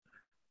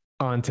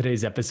On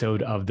today's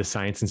episode of the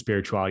Science and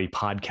Spirituality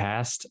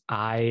podcast,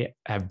 I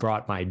have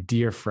brought my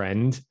dear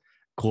friend,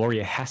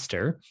 Gloria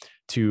Hester,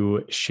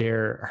 to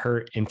share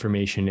her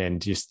information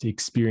and just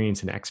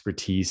experience and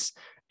expertise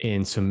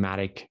in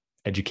somatic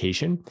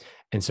education.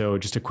 And so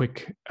just a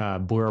quick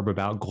blurb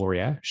about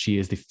Gloria. She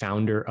is the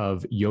founder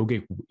of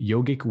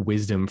Yogic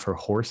Wisdom for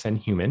Horse and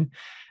Human,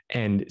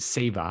 and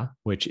SEVA,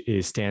 which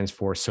stands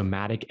for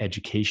Somatic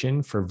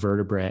Education for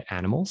Vertebrate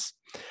Animals.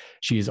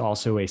 She is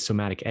also a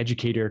somatic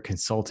educator,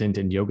 consultant,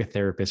 and yoga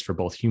therapist for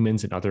both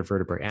humans and other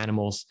vertebrate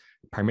animals,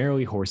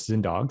 primarily horses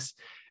and dogs.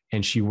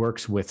 And she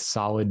works with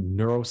solid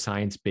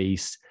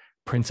neuroscience-based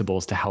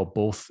principles to help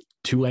both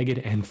two-legged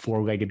and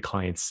four-legged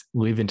clients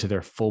live into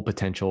their full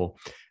potential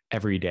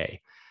every day.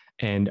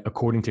 And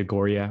according to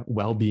Gloria,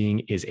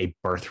 well-being is a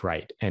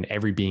birthright, and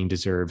every being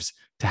deserves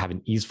to have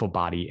an easeful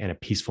body and a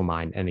peaceful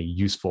mind and a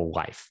useful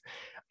life.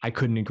 I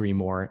couldn't agree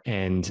more.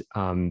 And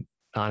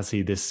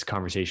honestly, this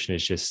conversation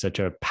is just such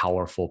a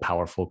powerful,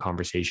 powerful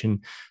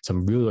conversation. So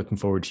I'm really looking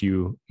forward to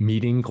you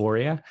meeting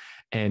Gloria,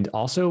 and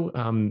also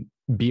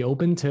be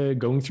open to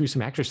going through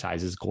some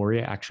exercises.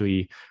 Gloria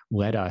actually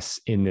led us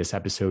in this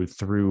episode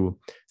through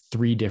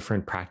 3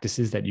 different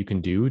practices that you can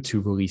do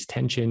to release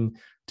tension,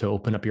 to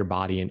open up your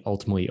body, and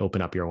ultimately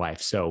open up your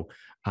life. So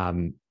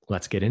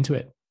let's get into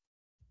it.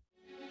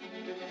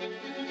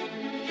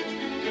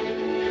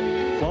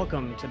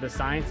 Welcome to the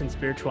Science and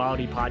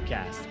Spirituality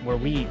podcast, where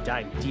we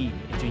dive deep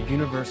into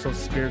universal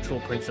spiritual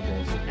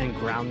principles and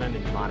ground them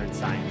in modern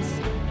science.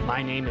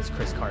 My name is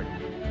Chris Carton.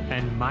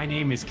 And my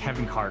name is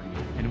Kevin Carton,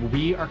 and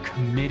we are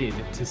committed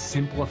to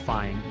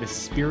simplifying the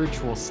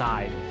spiritual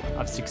side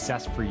of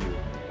success for you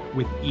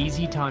with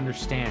easy to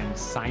understand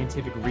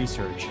scientific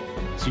research,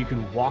 so you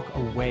can walk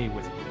away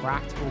with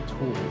practical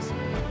tools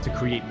to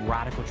create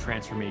radical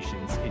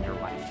transformations in your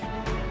life.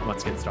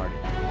 Let's get started.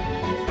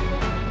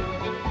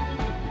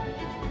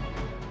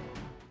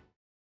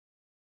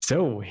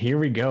 So here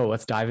we go.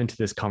 Let's dive into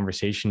this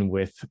conversation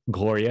with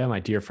Gloria, my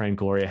dear friend,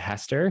 Gloria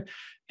Hester.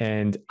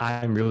 And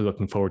I'm really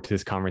looking forward to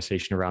this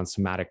conversation around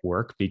somatic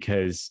work,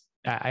 because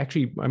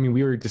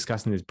we were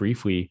discussing this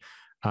briefly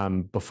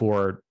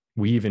before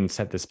we even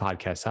set this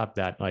podcast up,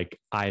 that like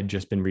I had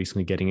just been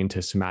recently getting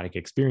into somatic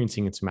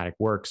experiencing and somatic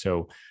work.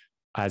 So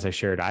as I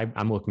shared,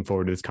 I'm looking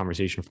forward to this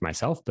conversation for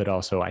myself, but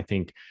also I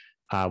think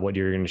what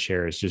you're going to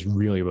share is just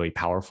really, really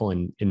powerful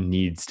and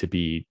needs to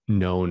be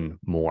known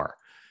more.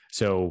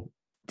 So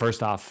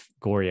first off,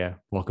 Gloria,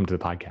 welcome to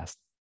the podcast.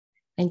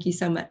 Thank you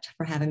so much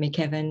for having me,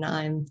 Kevin.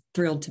 I'm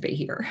thrilled to be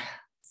here.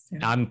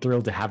 I'm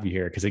thrilled to have you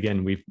here because,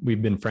 again,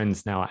 we've been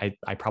friends now.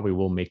 I probably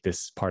will make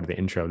this part of the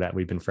intro that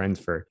we've been friends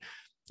for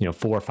 4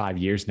 or 5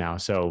 years now.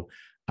 So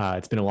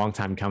it's been a long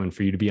time coming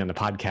for you to be on the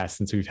podcast,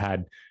 since we've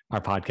had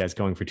our podcast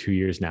going for 2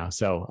 years now.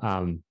 So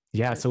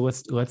so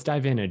let's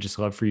dive in. I'd just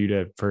love for you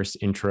to first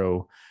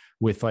intro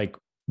with like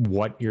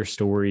what your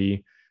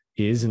story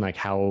is and like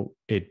how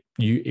it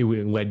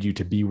led you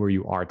to be where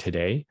you are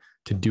today,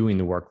 to doing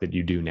the work that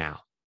you do now.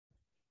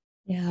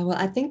 Yeah, well,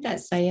 I think that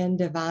saying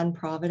divine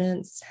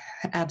providence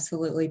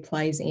absolutely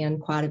plays in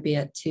quite a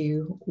bit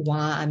to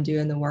why I'm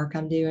doing the work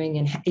I'm doing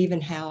and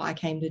even how I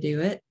came to do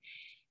it.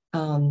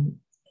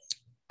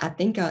 I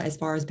think as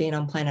far as being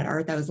on planet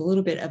Earth, I was a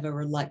little bit of a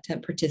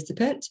reluctant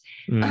participant.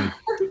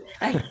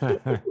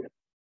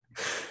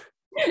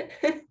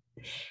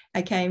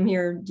 I came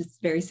here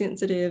just very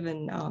sensitive,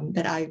 and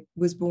that I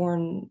was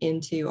born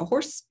into a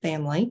horse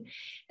family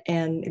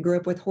and grew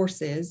up with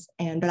horses.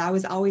 But I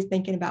was always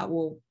thinking about,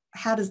 well,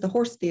 how does the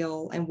horse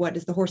feel and what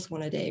does the horse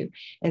want to do?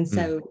 And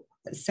so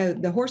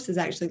the horses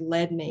actually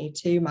led me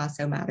to my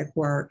somatic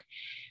work.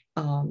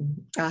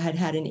 I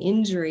had an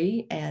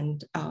injury,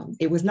 and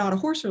it was not a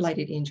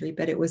horse-related injury,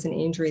 but it was an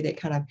injury that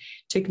kind of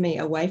took me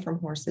away from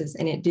horses,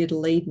 and it did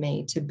lead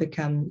me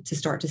to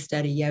start to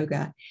study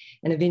yoga,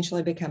 and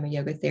eventually become a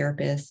yoga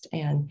therapist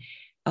and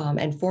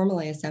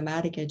formerly a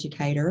somatic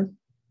educator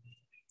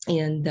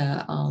in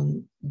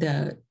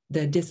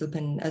the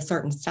discipline, a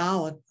certain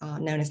style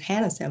known as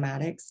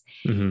Hanasomatics.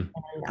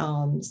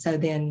 And so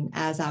then,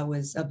 as I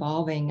was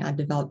evolving, I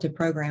developed a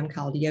program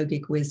called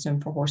Yogic Wisdom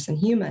for Horse and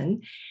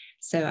Human.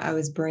 So I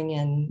was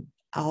bringing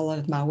all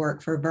of my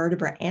work for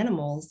vertebrate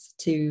animals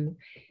to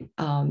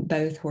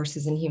both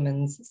horses and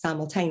humans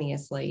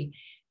simultaneously,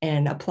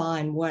 and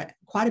applying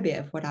quite a bit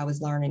of what I was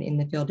learning in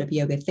the field of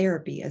yoga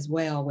therapy as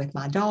well with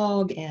my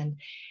dog, and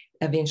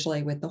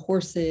eventually with the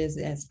horses,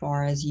 as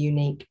far as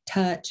unique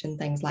touch and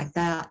things like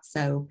that.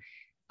 So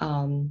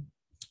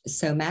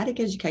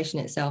somatic education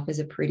itself is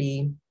it's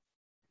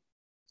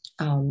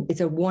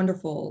a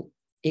wonderful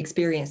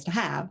experience to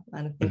have.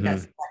 I think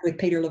that's with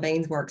Peter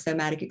Levine's work,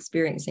 somatic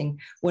experiencing.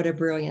 What a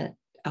brilliant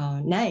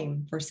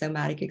name for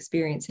somatic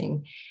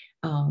experiencing,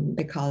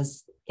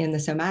 because in the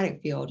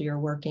somatic field, you're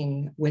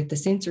working with the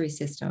sensory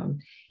system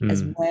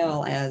as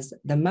well as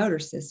the motor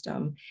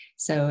system.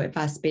 So if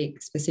I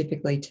speak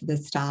specifically to the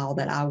style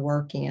that I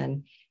work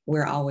in,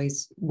 we're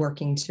always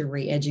working to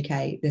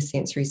re-educate the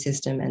sensory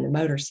system and the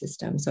motor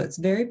system. So it's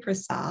very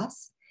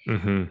precise.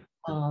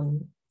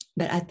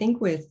 But I think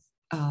with,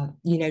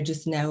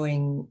 just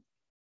knowing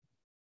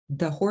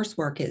the horse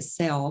work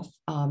itself,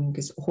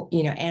 because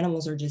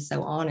animals are just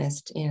so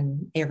honest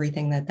in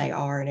everything that they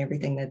are and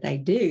everything that they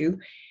do.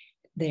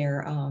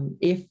 They're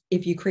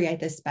if you create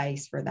the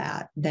space for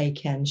that, they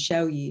can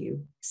show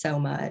you so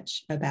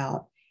much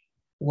about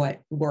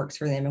what works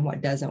for them and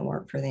what doesn't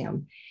work for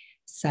them.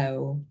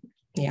 So,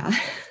 yeah.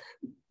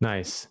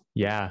 Nice.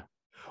 Yeah.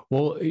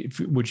 Well,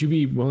 would you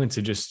be willing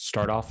to just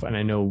start off? And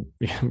I know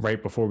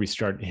right before we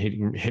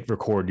hit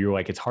record, you're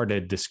like, it's hard to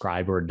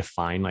describe or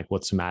define like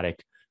what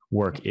somatic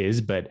work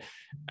is, but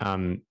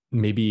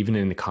maybe even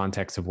in the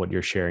context of what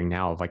you're sharing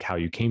now of like how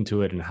you came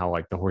to it and how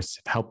like the horses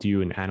have helped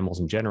you and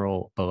animals in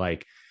general. But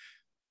like,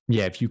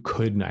 yeah, if you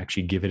could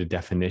actually give it a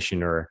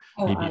definition or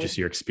maybe just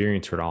your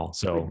experience with it all.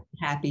 So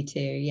happy to.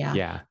 Yeah.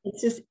 Yeah.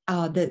 It's just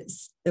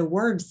the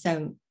word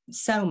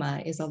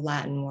soma is a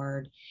Latin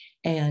word,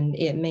 and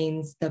it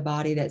means the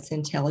body that's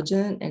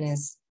intelligent and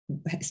is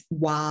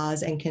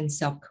wise and can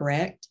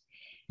self-correct.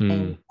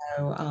 And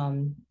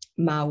so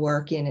my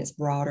work in its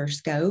broader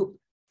scope,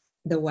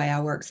 the way I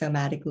work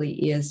somatically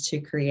is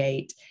to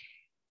create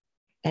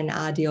an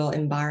ideal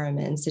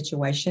environment and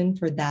situation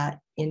for that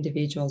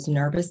individual's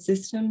nervous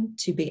system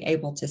to be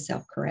able to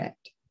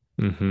self-correct.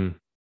 And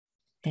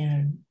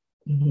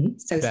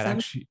so that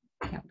actually,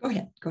 yeah,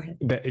 go ahead.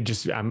 That it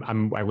just,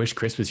 I wish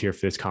Chris was here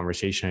for this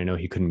conversation. I know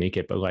he couldn't make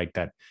it, but like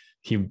that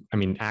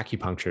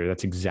acupuncture,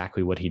 that's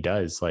exactly what he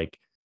does. Like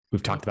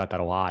we've talked about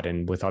that a lot.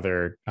 And with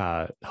other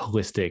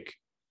holistic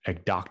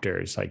like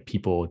doctors, like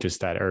people just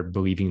that are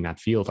believing in that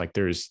field, like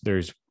there's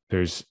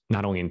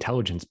not only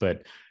intelligence,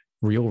 but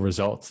real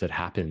results that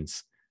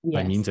happens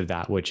by means of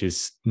that, which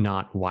is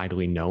not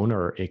widely known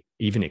or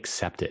even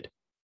accepted.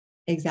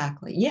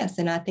 Exactly. Yes.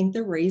 And I think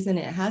the reason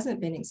it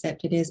hasn't been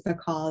accepted is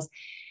because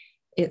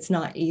it's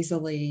not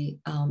easily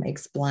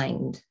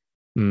explained.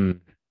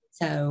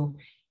 So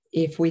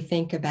if we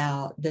think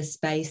about the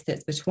space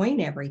that's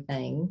between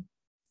everything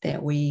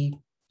that we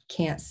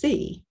can't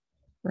see,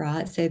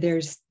 right? So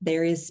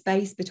there is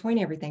space between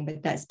everything,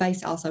 but that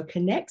space also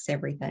connects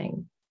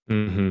everything.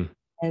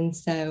 And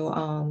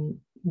so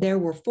there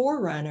were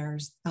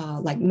forerunners,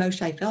 like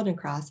Moshe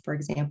Feldenkrais, for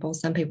example.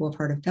 Some people have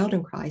heard of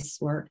Feldenkrais's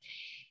work,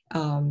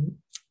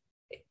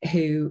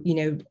 who,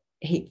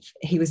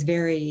 he was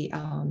very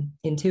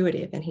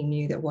intuitive, and he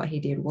knew that what he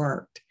did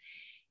worked.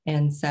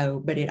 And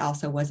so, but it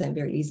also wasn't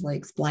very easily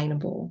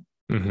explainable.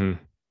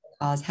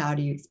 Because how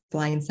do you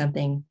explain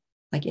something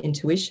like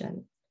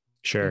intuition?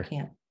 Sure. You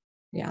can't.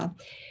 Yeah.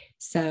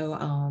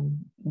 So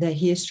the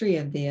history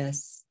of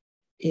this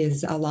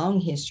is a long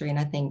history. And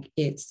I think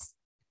it's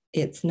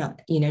not,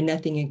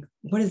 nothing,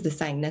 what is the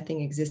saying?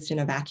 Nothing exists in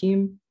a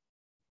vacuum.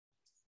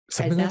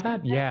 Something like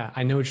that? Yeah,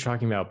 I know what you're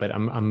talking about, but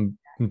I'm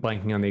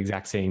blanking on the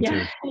exact saying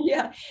too.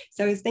 Yeah.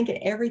 So I was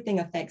thinking everything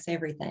affects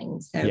everything.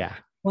 So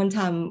one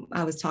time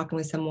I was talking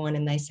with someone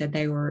and they said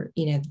they were,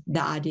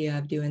 the idea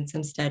of doing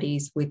some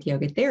studies with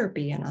yoga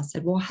therapy. And I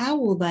said, well, how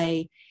will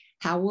they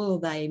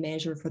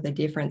measure for the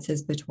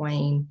differences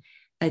between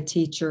a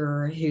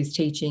teacher who's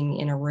teaching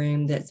in a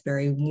room that's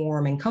very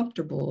warm and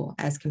comfortable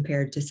as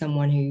compared to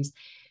someone who's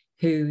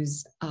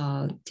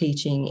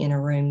teaching in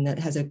a room that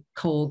has a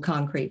cold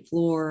concrete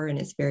floor and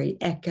it's very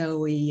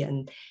echoey,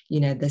 and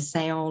the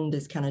sound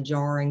is kind of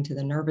jarring to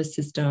the nervous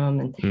system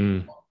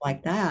and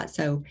like that.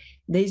 So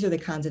these are the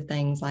kinds of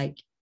things like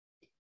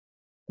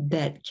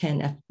that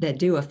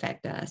do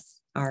affect us.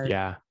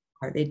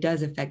 It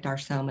does affect our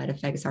soma. It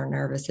affects our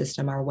nervous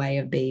system, our way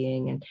of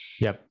being,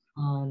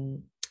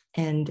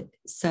 and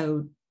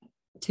so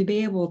to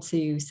be able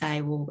to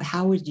say, well,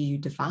 how would you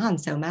define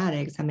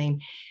somatics? I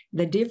mean,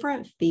 the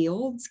different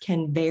fields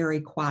can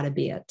vary quite a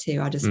bit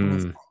too. I just want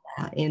to say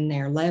that in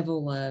their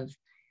level of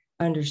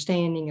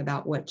understanding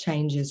about what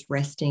changes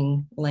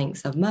resting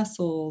lengths of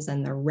muscles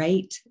and the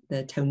rate,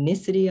 the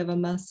tonicity of a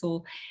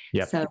muscle.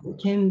 So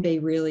it can be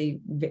really,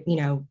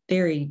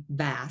 very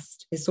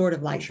vast. It's sort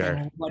of like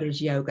saying, what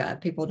is yoga?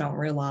 People don't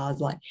realize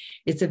like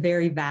it's a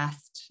very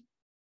vast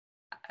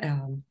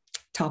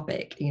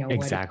topic,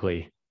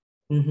 Exactly.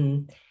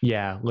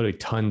 Yeah, literally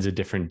tons of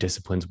different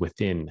disciplines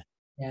within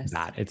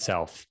that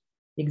itself.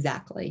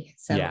 Exactly.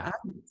 So I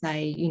would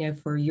say,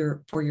 for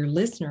your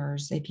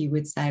listeners, if you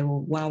would say,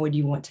 well, why would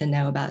you want to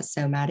know about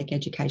somatic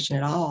education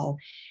at all?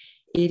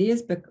 It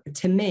is,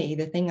 to me,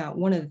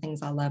 one of the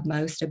things I love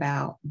most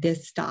about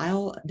this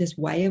style, this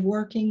way of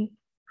working,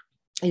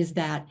 is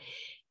that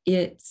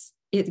it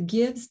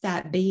gives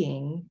that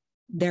being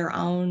their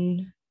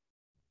own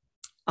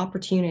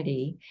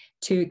opportunity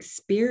to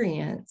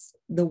experience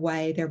the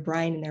way their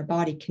brain and their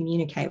body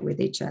communicate with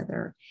each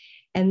other.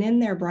 And then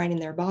their brain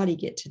and their body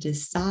get to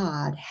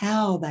decide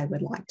how they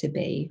would like to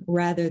be,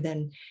 rather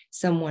than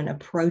someone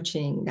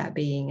approaching that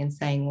being and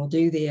saying, well,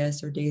 do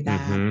this or do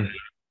that,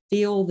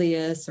 feel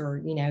this,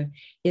 or,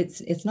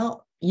 it's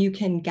not, you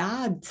can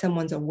guide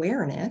someone's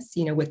awareness,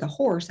 with a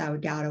horse. I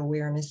would guide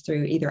awareness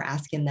through either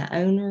asking the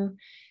owner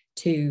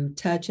to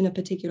touch in a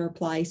particular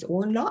place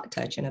or not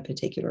touch in a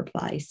particular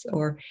place,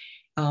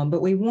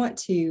 but we want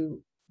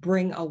to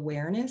bring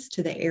awareness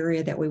to the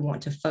area that we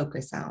want to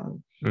focus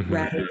on,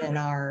 rather than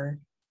our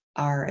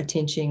our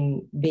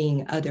attention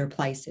being other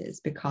places,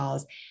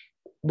 because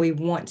we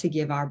want to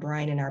give our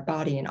brain and our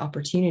body an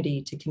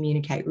opportunity to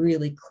communicate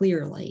really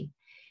clearly.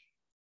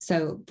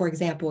 So, for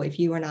example, if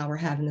you and I were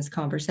having this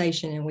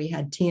conversation and we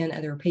had 10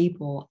 other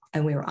people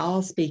and we were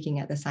all speaking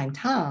at the same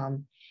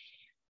time,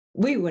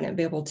 we wouldn't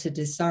be able to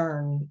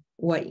discern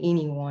what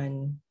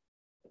anyone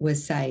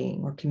was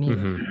saying or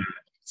communicating.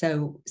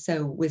 Mm-hmm.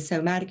 So with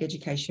somatic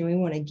education, we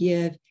want to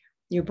give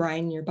your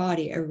brain and your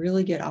body a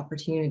really good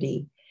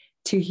opportunity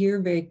to hear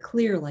very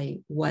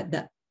clearly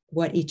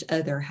what each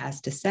other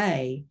has to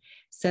say,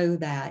 so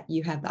that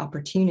you have the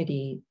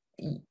opportunity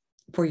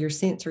for your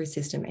sensory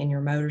system and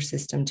your motor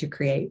system to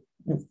create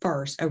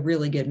first a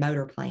really good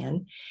motor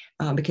plan,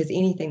 because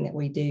anything that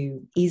we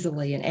do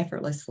easily and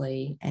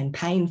effortlessly and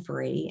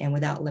pain-free and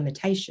without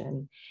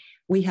limitation,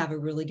 we have a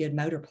really good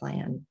motor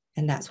plan.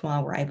 And that's why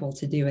we're able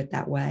to do it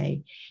that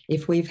way.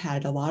 If we've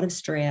had a lot of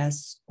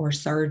stress or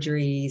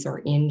surgeries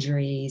or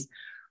injuries,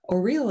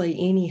 or really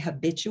any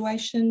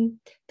habituation,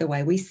 the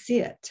way we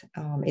sit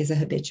is a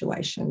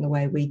habituation. The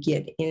way we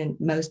get in,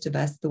 most of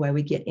us, the way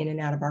we get in and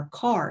out of our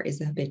car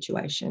is a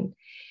habituation.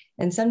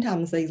 And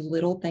sometimes these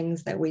little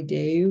things that we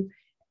do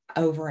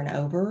over and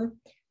over,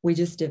 we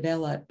just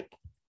develop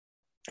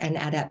an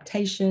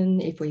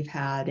adaptation if we've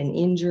had an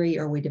injury,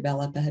 or we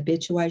develop a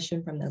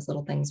habituation from those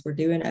little things we're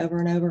doing over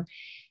and over.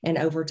 And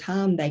over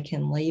time, they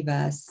can leave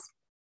us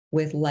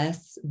with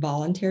less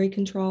voluntary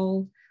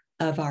control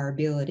of our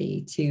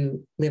ability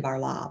to live our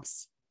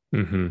lives.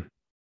 Mm-hmm.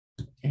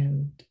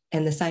 And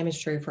the same is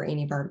true for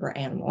any vertebrate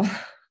animal.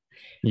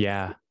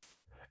 Yeah.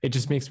 It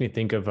just makes me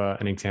think of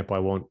an example. I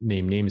won't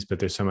name names, but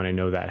there's someone I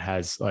know that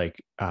has like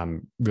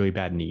really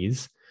bad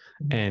knees.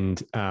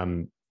 Mm-hmm.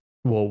 And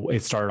well,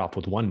 it started off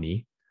with one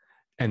knee.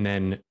 And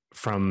then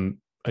from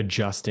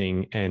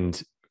adjusting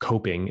and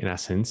coping, in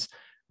essence,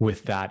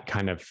 with that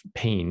kind of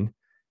pain,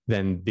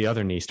 then the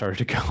other knee started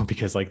to go,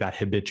 because like that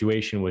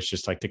habituation was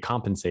just like to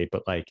compensate.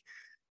 But like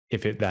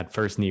if that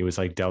first knee was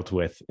like dealt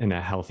with in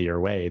a healthier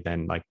way,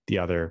 then like the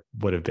other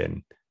would have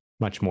been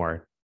much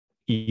more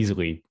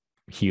easily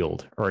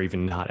healed, or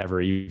even not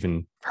ever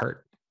even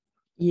hurt.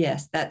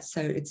 Yes,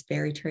 it's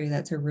very true.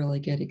 That's a really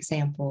good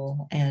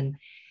example. And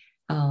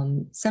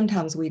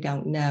sometimes we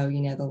don't know,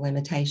 the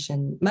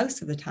limitation.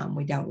 Most of the time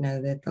we don't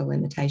know that the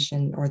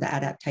limitation or the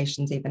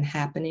adaptation's even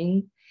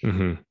happening.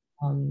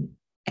 Mm-hmm.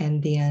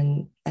 And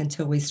then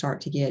until we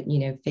start to get,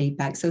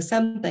 feedback. So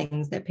some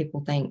things that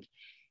people think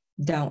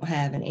don't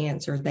have an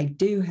answer, they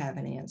do have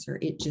an answer.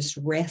 It just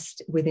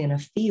rests within a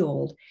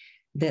field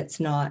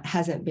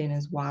hasn't been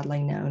as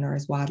widely known or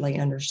as widely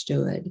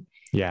understood.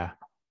 Yeah.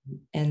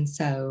 And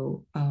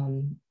so,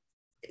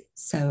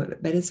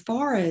 but as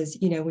far as,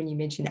 when you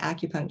mentioned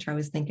acupuncture, I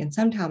was thinking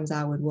sometimes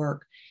I would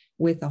work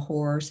with a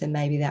horse, and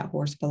maybe that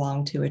horse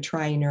belonged to a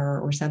trainer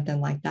or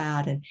something like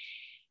that.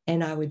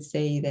 And I would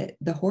see that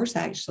the horse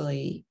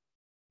actually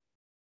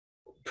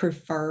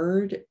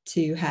preferred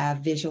to have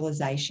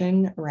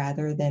visualization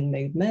rather than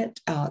movement,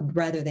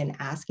 rather than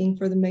asking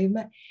for the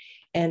movement.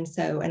 And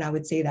I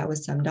would see that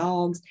with some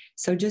dogs.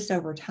 So just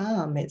over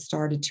time, it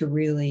started to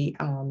really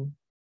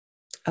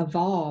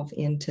evolve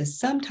into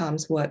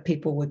sometimes what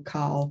people would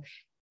call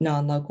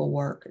non-local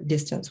work,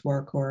 distance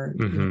work, or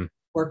mm-hmm.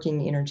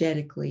 Working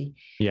energetically.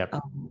 Yep.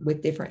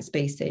 With different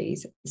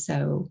species.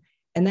 So,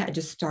 and that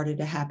just started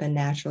to happen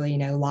naturally.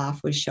 Life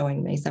was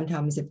showing me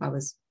sometimes if I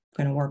was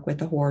going to work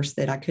with a horse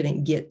that I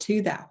couldn't get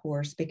to that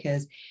horse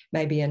because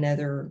maybe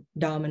another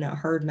dominant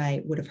herd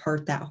mate would have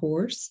hurt that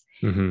horse.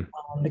 Mm-hmm.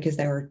 Because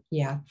they were,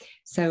 yeah.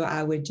 So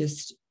I would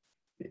just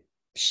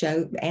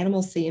show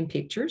animals see in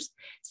pictures.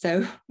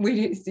 So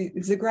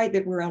it's great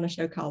that we're on a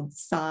show called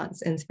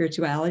Science and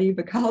Spirituality,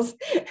 because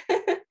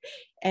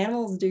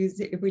animals do,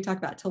 if we talk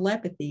about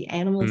telepathy,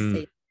 animals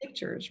see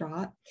pictures,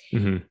 right?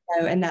 Mm-hmm.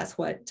 So, and that's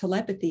what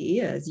telepathy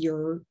is.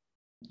 You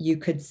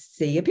could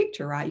see a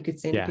picture, right? You could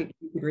send a picture,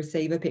 you could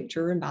receive a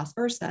picture, and vice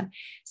versa.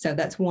 So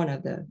that's one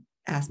of the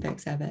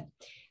aspects of it.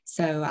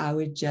 So I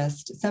would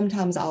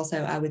sometimes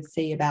also I would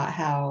see about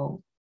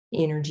how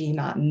energy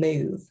might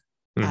move,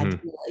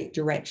 ideally,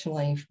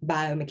 directionally,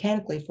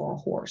 biomechanically for a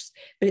horse,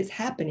 but it's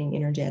happening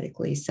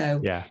energetically.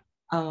 So,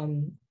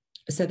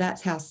 so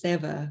that's how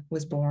SEVA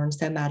was born,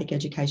 Somatic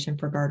Education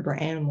for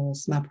Vertebrate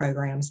Animals, my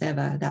program,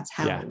 SEVA. That's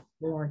how it was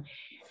born.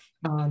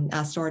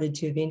 I started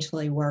to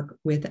eventually work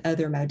with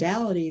other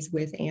modalities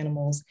with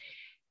animals.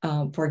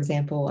 For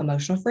example,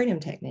 emotional freedom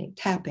technique,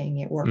 tapping.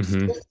 It works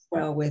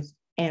well with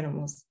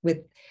animals,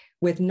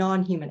 with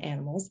non-human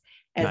animals,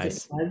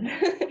 as it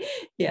does.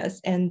 Yes.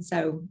 And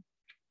so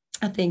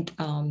I think,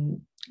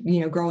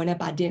 growing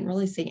up, I didn't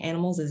really see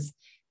animals as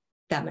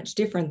that much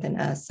different than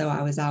us. So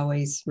I was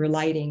always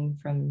relating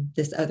from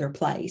this other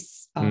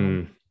place.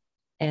 And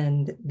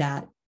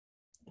that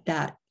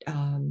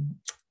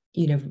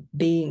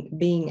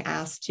being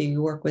asked to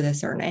work with a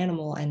certain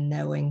animal and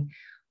knowing,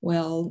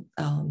 well,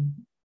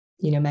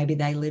 maybe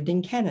they lived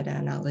in Canada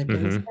and I lived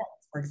in the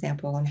States, for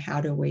example, and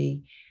how do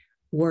we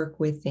work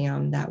with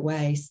them that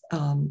way?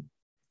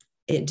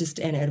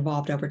 and it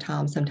evolved over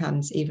time,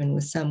 sometimes even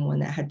with someone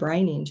that had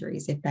brain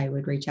injuries, if they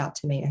would reach out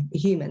to me, a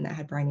human that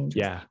had brain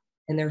injuries, Yeah.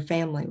 and their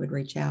family would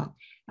reach out,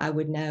 I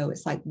would know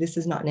it's like, this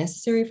is not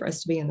necessary for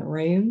us to be in the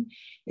room.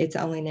 It's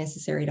only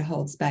necessary to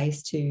hold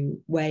space,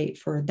 to wait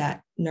for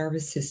that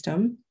nervous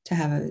system to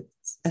have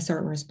a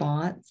certain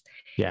response.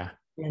 Yeah.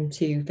 And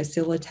to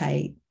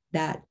facilitate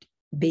that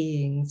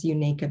being's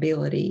unique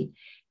ability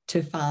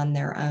to find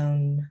their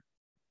own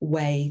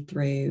way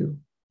through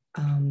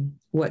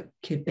what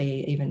could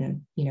be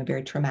even a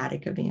very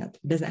traumatic event.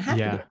 It doesn't have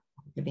to be a traumatic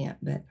event,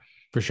 but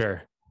for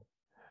sure.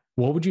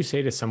 What would you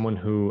say to someone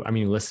who, I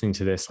mean, listening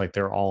to this, like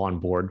they're all on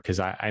board? Because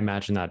I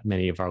imagine that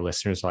many of our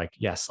listeners are like,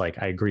 yes,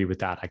 like I agree with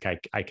that.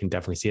 Like I can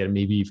definitely see it.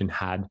 Maybe even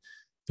had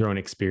their own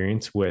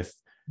experience with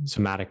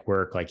somatic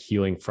work, like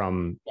healing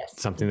from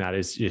something that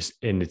is just,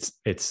 and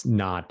it's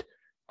not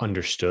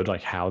understood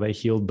like how they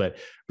healed. But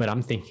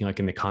I'm thinking like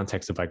in the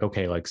context of like,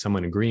 okay, like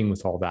someone agreeing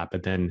with all that,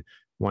 but then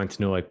wanting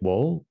to know like,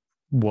 well,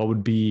 what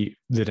would be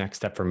the next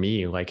step for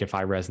me? Like if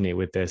I resonate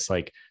with this,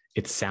 like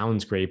it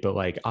sounds great, but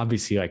like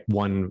obviously like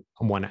one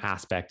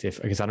aspect,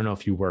 because I don't know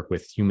if you work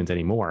with humans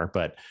anymore,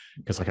 but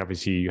because like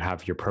obviously you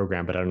have your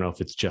program, but I don't know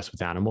if it's just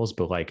with animals,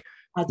 but like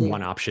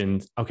one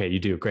option. Okay, you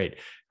do, great.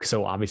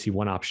 So obviously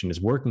one option is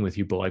working with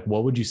you, but like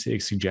what would you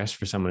suggest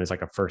for someone as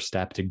like a first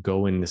step to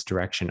go in this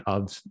direction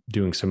of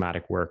doing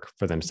somatic work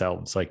for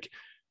themselves? Like,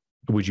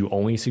 would you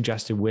only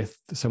suggest it with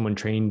someone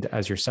trained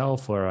as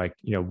yourself, or like,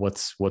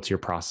 what's your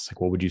process? Like,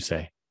 what would you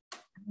say?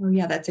 Oh,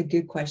 yeah, that's a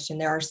good question.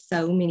 There are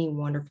so many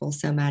wonderful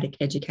somatic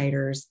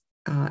educators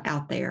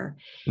out there.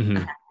 Mm-hmm. I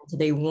happen to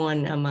be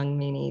one among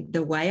many.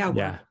 The way I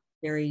work is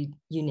very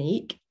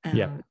unique,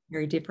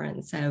 very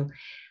different. So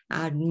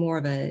I'm more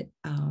of a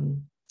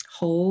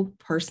whole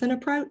person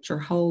approach or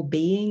whole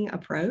being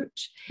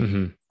approach.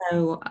 Mm-hmm.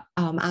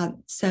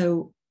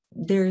 So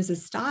there's a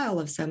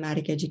style of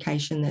somatic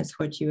education that's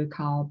what you would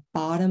call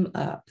bottom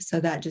up. So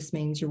that just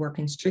means you're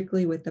working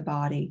strictly with the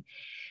body.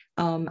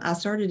 I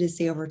started to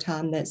see over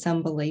time that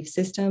some belief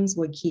systems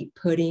would keep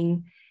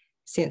putting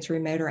sensory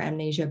motor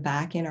amnesia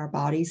back in our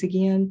bodies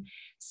again.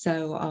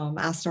 So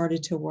I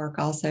started to work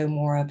also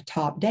more of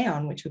top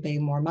down, which would be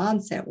more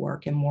mindset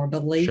work and more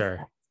belief.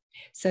 Sure.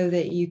 So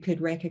that you could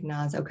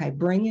recognize, okay,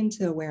 bring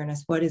into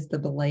awareness, what is the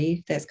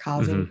belief that's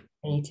causing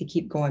me to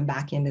keep going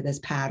back into this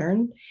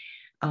pattern?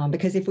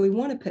 Because if we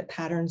want to put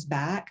patterns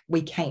back,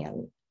 we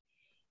can,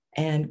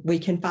 and we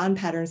can find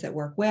patterns that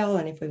work well.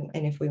 And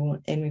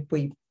if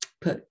we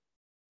put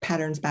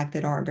patterns back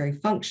that aren't very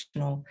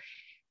functional,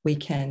 we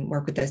can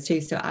work with those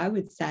too. So I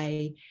would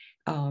say,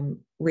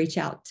 reach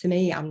out to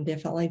me. I'm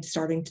definitely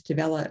starting to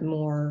develop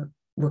more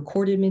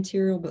recorded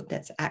material, but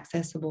that's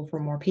accessible for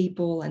more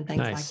people and things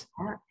like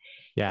that.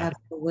 Yeah,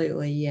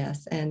 absolutely.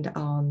 Yes. And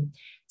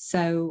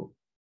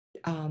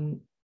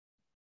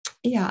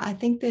I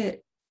think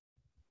that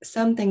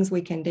some things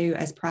we can do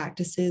as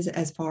practices,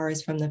 as far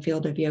as from the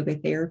field of yoga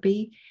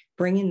therapy,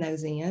 bringing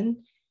those in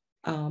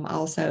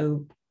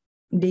also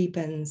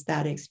deepens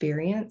that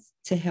experience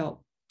to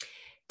help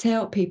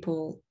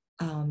people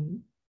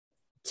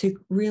to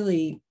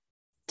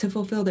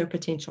fulfill their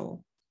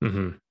potential,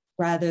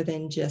 rather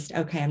than just,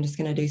 okay, I'm just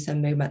going to do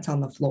some movements on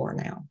the floor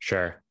now.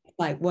 Sure.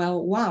 Like,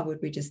 well, why would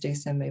we just do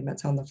some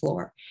movements on the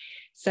floor?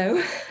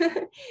 So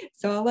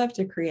I love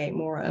to create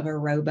more of a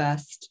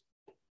robust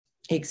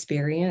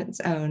experience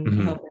on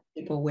helping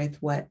people with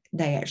what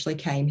they actually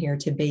came here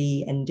to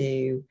be and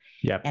do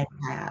and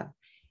have,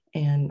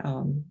 and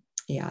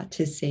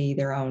to see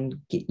their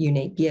own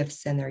unique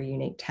gifts and their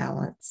unique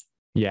talents.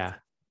 Yeah.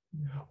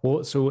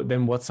 Well, so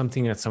then what's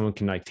something that someone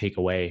can like take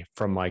away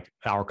from like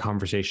our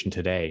conversation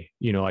today?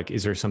 Like,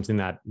 is there something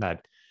that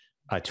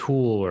a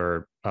tool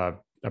or a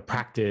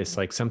practice,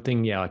 like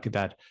something, like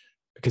that?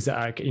 Because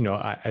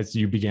as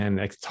you began,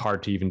 it's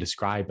hard to even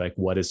describe like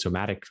what is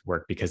somatic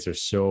work, because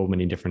there's so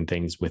many different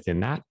things within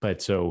that.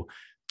 But so,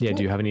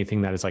 do you have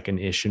anything that is like an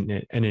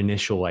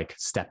initial like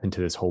step into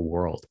this whole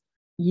world?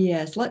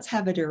 Yes, let's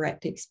have a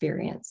direct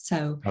experience.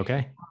 So,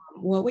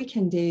 what we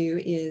can do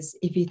is,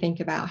 if you think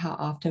about how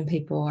often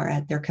people are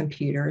at their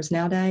computers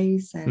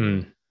nowadays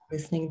and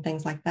listening,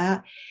 things like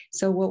that.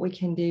 So what we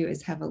can do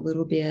is have a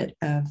little bit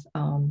of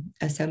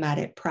a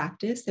somatic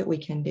practice that we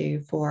can do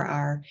for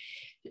our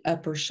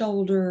upper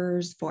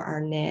shoulders, for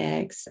our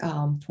necks,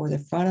 for the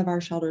front of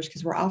our shoulders,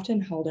 because we're often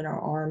holding our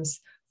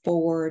arms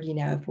forward,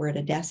 if we're at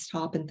a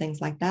desktop and things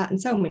like that.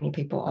 And so many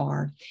people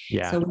are.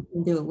 Yeah. So we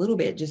can do a little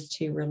bit just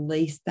to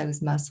release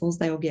those muscles.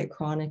 They'll get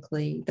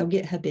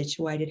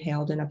habituated,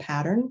 held in a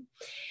pattern.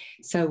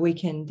 So we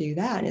can do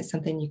that. And it's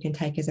something you can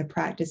take as a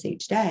practice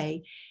each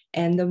day.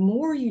 And the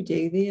more you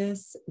do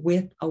this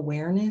with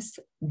awareness,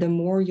 the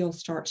more you'll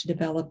start to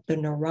develop the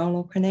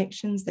neuronal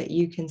connections that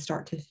you can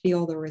start to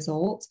feel the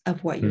results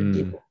of what you're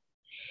doing.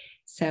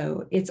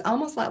 So it's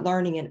almost like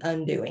learning and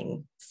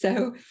undoing.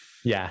 So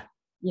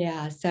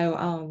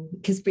so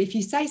because if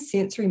you say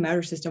sensory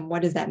motor system,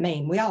 what does that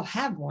mean? We all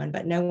have one,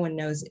 but no one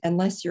knows,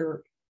 unless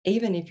you're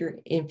even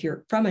if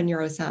you're from a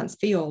neuroscience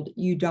field,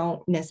 you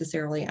don't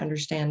necessarily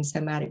understand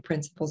somatic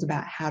principles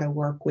about how to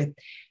work with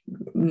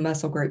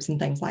muscle groups and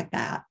things like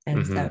that.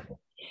 And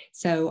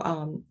so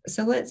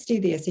let's do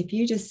this. If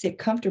you just sit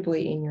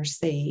comfortably in your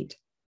seat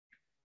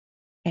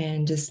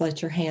and just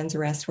let your hands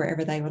rest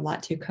wherever they would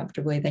like to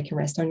comfortably. They can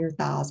rest on your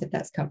thighs if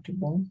that's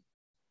comfortable.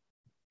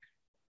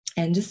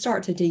 And just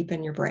start to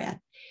deepen your breath.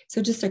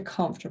 So just a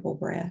comfortable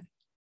breath.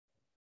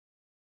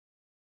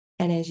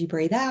 And as you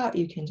breathe out,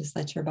 you can just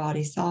let your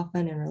body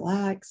soften and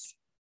relax.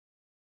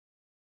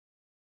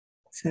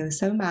 So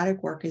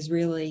somatic work is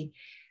really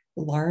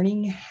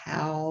learning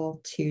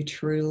how to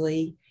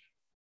truly,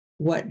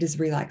 what does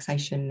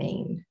relaxation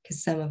mean?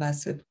 Because some of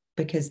us,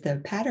 because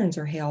the patterns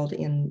are held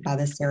in by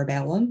the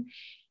cerebellum,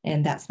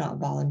 and that's not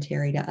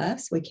voluntary to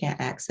us. We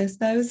can't access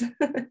those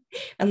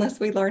unless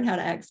we learn how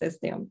to access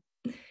them.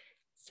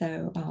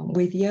 So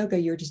with yoga,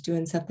 you're just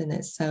doing something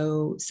that's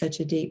such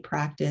a deep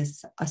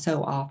practice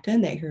so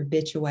often that you're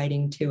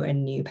habituating to a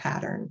new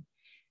pattern.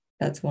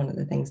 That's one of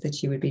the things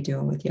that you would be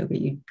doing with yoga.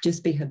 You'd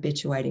just be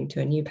habituating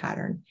to a new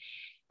pattern.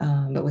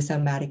 But with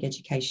somatic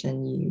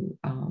education, you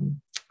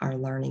are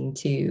learning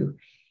to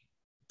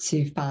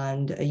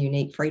find a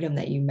unique freedom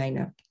that you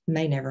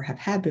may never have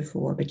had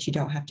before, but you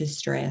don't have to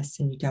stress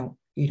and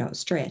you don't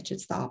stretch.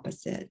 It's the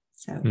opposite.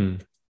 So,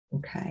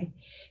 okay.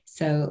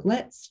 So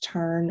let's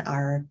turn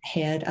our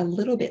head a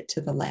little bit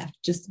to the left,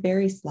 just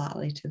very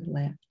slightly to the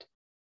left.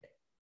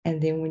 And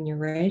then when you're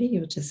ready,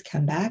 you'll just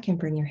come back and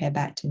bring your head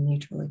back to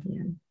neutral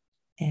again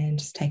and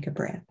just take a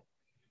breath.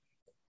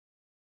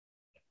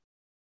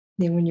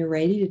 Then when you're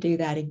ready to do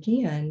that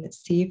again,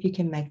 see if you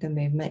can make the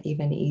movement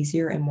even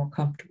easier and more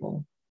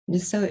comfortable,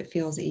 just so it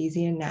feels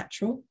easy and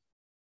natural.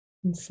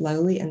 And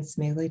slowly and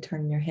smoothly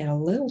turn your head a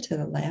little to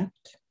the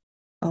left.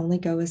 Only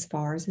go as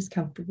far as is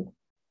comfortable.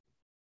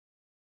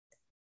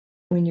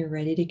 When you're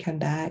ready to come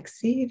back,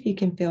 see if you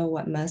can feel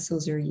what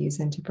muscles you're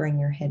using to bring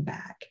your head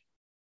back.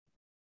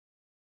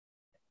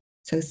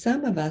 So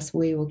some of us,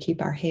 we will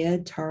keep our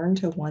head turned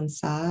to one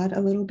side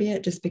a little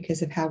bit just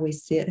because of how we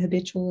sit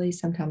habitually.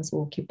 Sometimes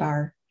we'll keep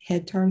our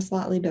head turned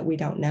slightly, but we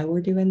don't know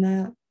we're doing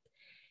that.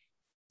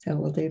 So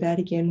we'll do that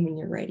again when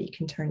you're ready. You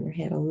can turn your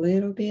head a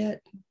little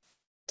bit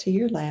to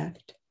your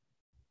left.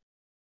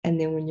 And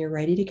then when you're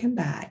ready to come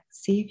back,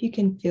 see if you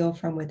can feel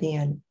from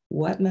within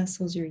what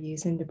muscles you're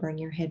using to bring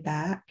your head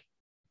back.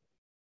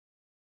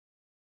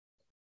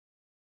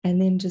 And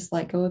then just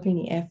let go of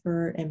any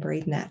effort and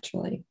breathe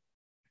naturally.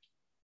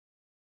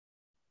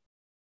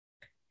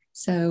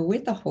 So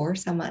with the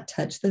horse, I might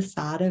touch the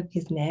side of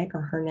his neck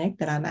or her neck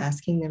that I'm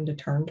asking them to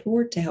turn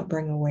toward to help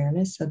bring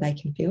awareness so they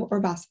can feel,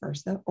 or vice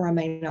versa, or I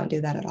may not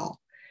do that at all.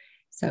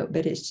 So,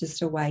 but it's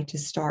just a way to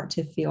start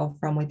to feel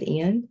from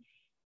within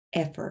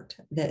effort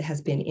that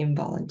has been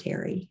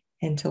involuntary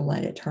and to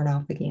let it turn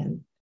off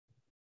again.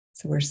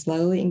 So we're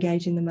slowly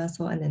engaging the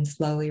muscle and then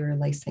slowly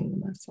releasing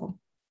the muscle.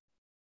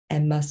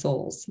 And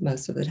muscles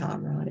most of the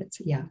time, right?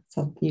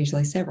 So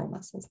usually several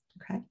muscles,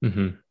 okay?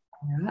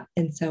 All right,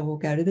 and so we'll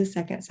go to the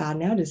second side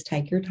now. Just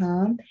take your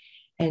time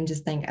and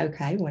just think,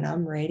 okay, when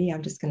I'm ready,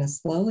 I'm just going to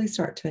slowly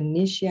start to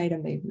initiate a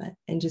movement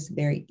and just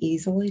very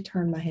easily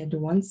turn my head to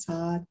one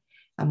side.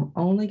 I'm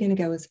only going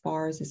to go as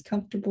far as is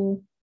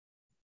comfortable.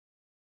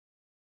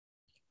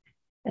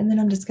 And then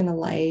I'm just going to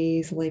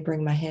lazily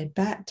bring my head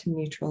back to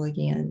neutral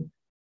again.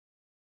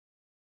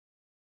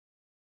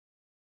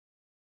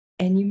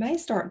 And you may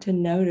start to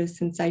notice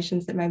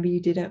sensations that maybe you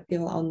didn't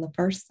feel on the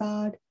first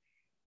side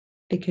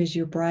because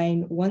your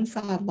brain, one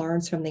side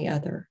learns from the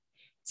other.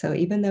 So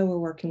even though we're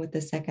working with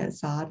the second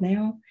side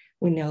now,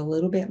 we know a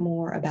little bit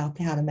more about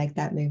how to make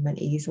that movement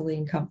easily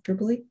and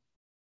comfortably.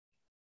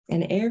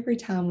 And every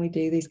time we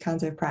do these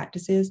kinds of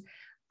practices,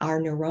 our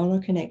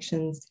neuronal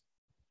connections,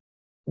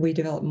 we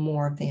develop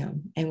more of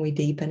them and we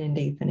deepen and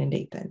deepen and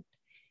deepen.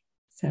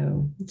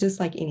 So just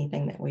like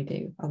anything that we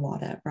do a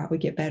lot of, right? We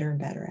get better and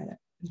better at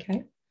it,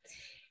 okay?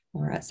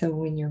 All right, so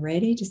when you're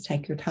ready, just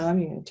take your time.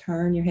 You're going to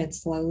turn your head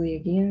slowly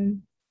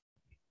again.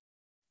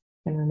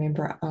 And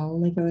remember,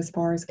 only go as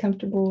far as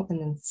comfortable and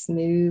then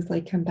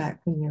smoothly come back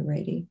when you're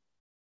ready.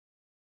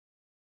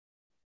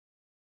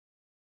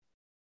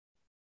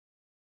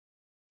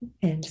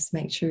 And just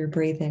make sure you're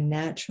breathing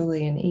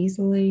naturally and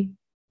easily,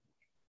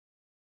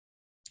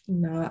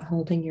 not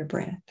holding your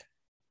breath.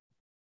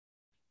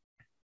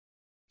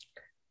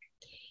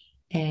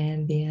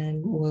 And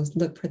then we'll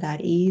look for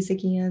that ease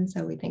again.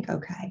 So we think,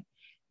 okay,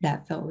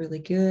 that felt really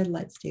good.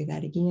 Let's do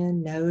that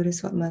again.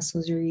 Notice what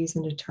muscles you're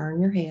using to turn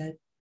your head.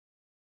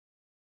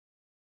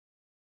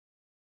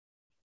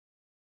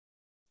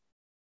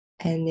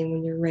 And then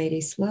when you're ready,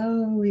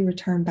 slowly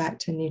return back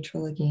to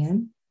neutral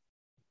again.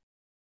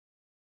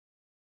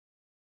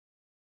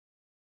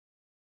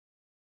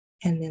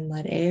 And then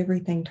let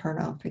everything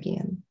turn off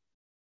again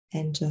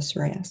and just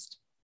rest.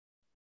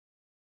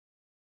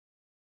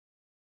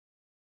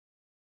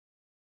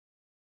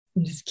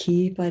 And just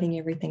keep letting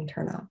everything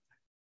turn off.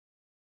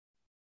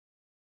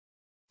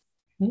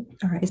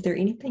 All right, is there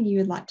anything you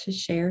would like to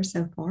share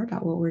so far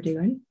about what we're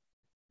doing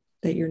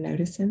that you're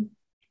noticing?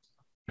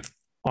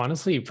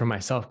 Honestly, for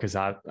myself, because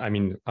I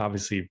mean,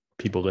 obviously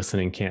people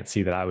listening can't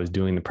see that I was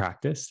doing the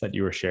practice that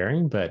you were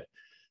sharing, but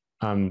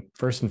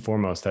first and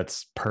foremost,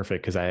 that's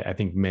perfect because I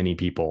think many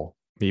people,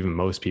 even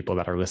most people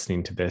that are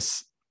listening to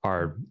this,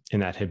 are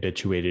in that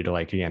habituated,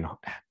 like, again,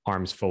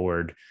 arms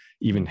forward,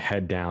 even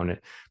head down,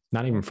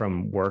 not even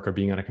from work or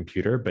being on a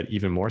computer, but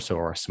even more so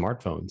our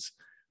smartphones.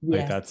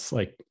 Like Yes. that's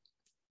like,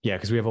 yeah,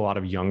 because we have a lot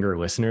of younger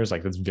listeners.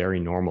 Like that's very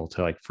normal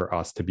to like for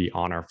us to be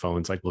on our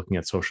phones, like looking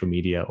at social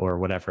media or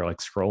whatever, like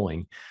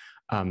scrolling.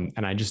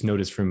 And I just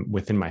noticed from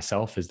within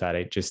myself is that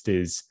it just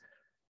is,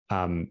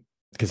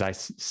 because I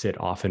sit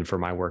often for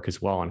my work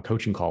as well on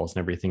coaching calls and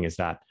everything, is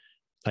that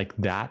like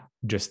that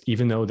just,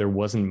 even though there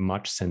wasn't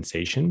much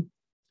sensation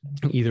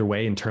either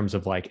way in terms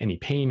of like any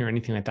pain or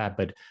anything like that,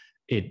 but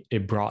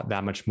it brought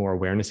that much more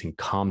awareness and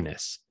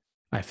calmness,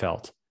 I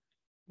felt,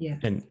 Yes.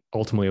 and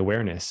ultimately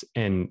awareness.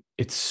 And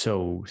it's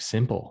so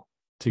simple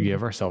to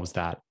give ourselves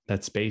that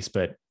space,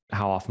 but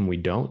how often we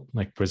don't.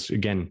 Like, was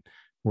again,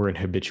 we're in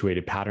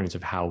habituated patterns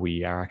of how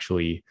we are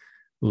actually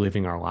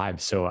living our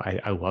lives. So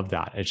I love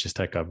that. It's just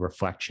like a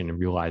reflection and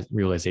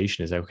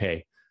realization is,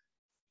 okay,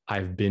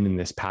 I've been in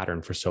this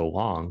pattern for so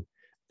long,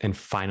 and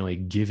finally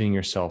giving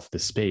yourself the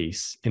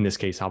space. In this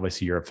case,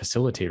 obviously you're a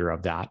facilitator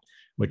of that,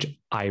 which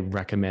I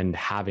recommend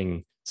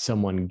having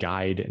someone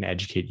guide and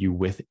educate you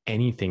with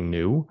anything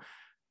new,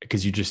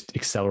 because you just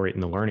accelerate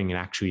in the learning and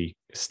actually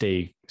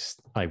stay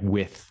like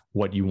with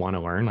what you want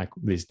to learn, like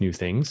these new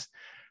things.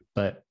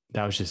 But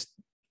that was just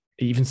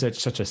even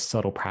such a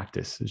subtle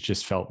practice. It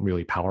just felt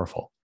really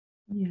powerful.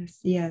 Yes,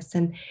 yes.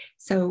 And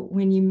so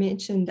when you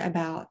mentioned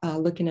about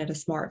looking at a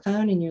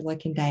smartphone and you're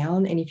looking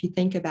down, and if you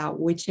think about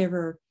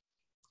whichever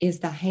is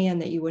the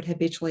hand that you would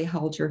habitually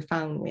hold your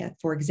phone with,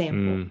 for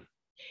example, Mm,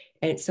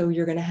 and so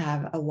you're going to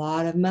have a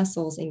lot of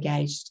muscles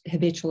engaged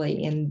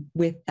habitually in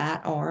with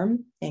that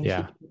arm and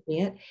yeah. keeping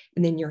it bent.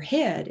 And then your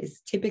head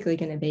is typically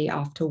going to be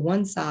off to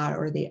one side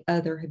or the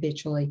other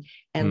habitually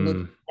and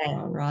looking Mm,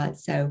 down, right?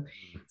 So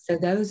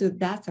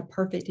that's a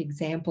perfect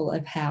example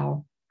of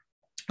how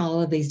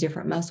all of these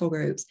different muscle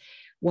groups.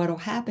 What'll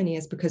happen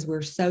is because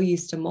we're so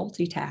used to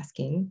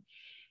multitasking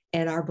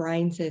and our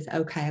brain says,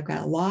 okay, I've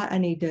got a lot I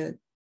need to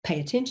pay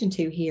attention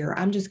to here.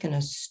 I'm just going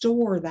to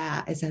store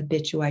that as a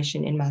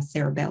habituation in my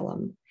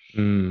cerebellum.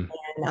 mm,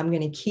 And I'm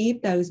going to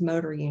keep those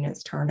motor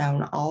units turned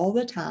on all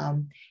the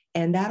time.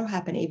 And that'll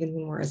happen even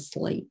when we're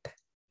asleep.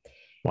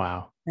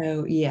 wow.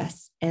 So,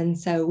 yes. And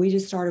so we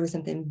just started with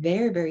something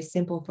very, very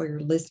simple for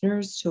your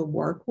listeners to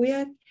work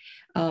with.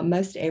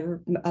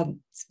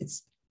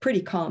 It's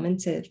pretty common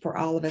for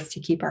all of us to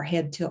keep our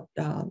head tilt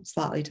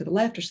slightly to the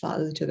left or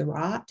slightly to the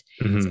right.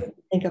 Mm-hmm. So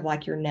think of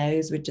like your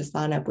nose would just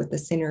line up with the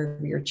center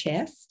of your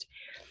chest.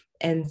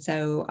 And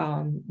so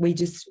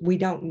we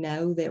don't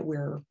know that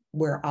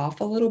we're off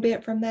a little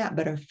bit from that,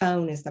 but a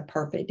phone is the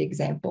perfect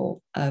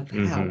example of how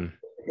Mm-hmm. to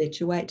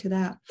habituate to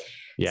that.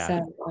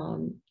 Yeah.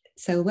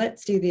 So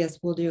let's do this.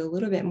 We'll do a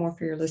little bit more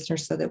for your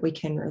listeners so that we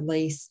can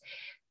release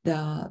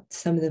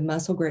some of the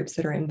muscle groups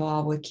that are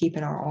involved with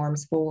keeping our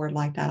arms forward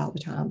like that all the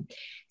time.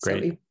 So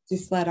Great. if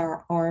just let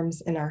our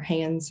arms and our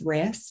hands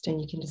rest, and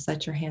you can just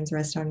let your hands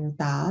rest on your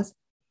thighs.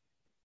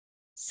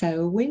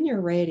 So when you're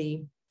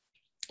ready,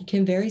 you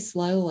can very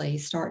slowly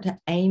start to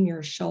aim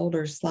your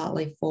shoulders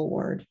slightly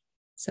forward.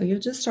 So you'll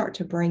just start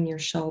to bring your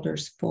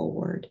shoulders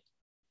forward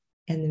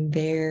and then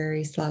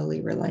very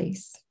slowly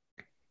release.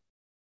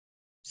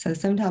 So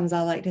sometimes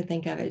I like to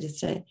think of it just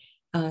to,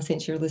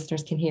 since your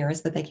listeners can hear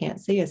us, but they can't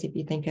see us, if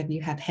you think of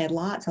you have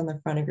headlights on the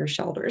front of your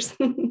shoulders.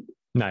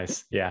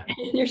 Nice. Yeah.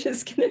 You're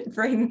just going to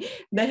bring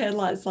the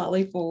headlights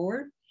slightly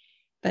forward,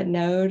 but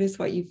notice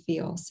what you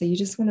feel. So you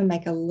just want to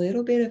make a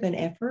little bit of an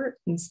effort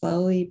and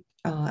slowly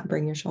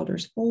bring your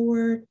shoulders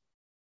forward,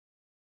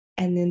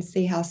 and then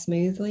see how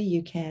smoothly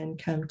you can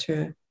come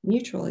to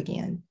neutral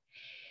again.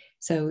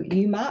 So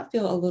you might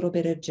feel a little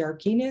bit of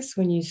jerkiness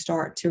when you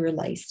start to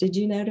release. Did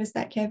you notice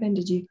that, Kevin?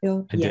 Did you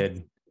feel? I Yes.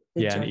 did.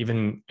 Yeah.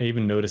 And I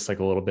even noticed like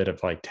a little bit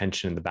of like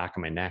tension in the back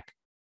of my neck.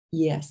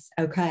 Yes.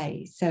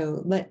 Okay.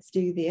 So let's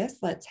do this.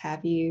 Let's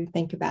have you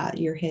think about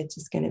your head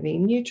just going to be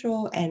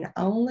neutral and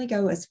only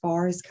go as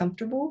far as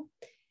comfortable.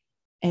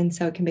 And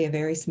so it can be a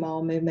very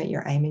small movement.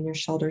 You're aiming your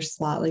shoulders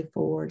slightly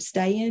forward.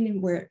 Stay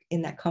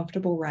in that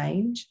comfortable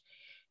range,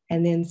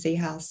 and then see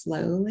how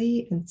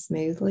slowly and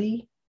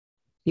smoothly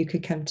you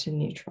could come to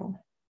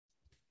neutral.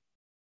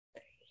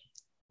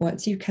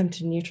 Once you come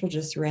to neutral,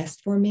 just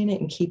rest for a minute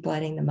and keep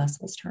letting the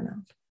muscles turn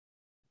off.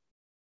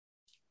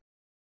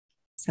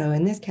 So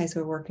in this case,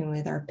 we're working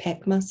with our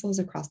pec muscles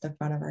across the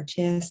front of our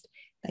chest.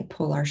 They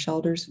pull our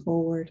shoulders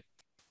forward.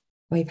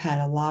 We've had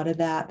a lot of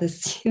that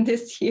this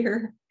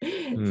year.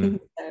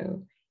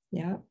 So,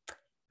 yeah.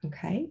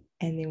 Okay.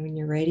 And then when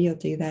you're ready, you'll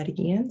do that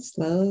again.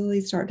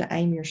 Slowly start to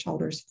aim your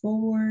shoulders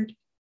forward.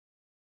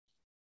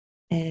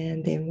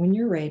 And then when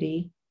you're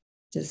ready,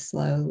 just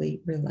slowly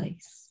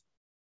release.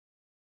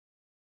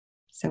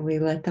 So we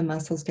let the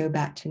muscles go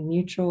back to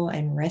neutral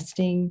and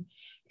resting.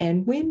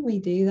 And when we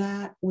do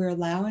that, we're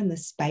allowing the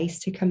space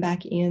to come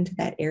back into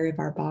that area of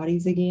our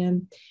bodies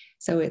again.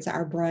 So it's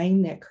our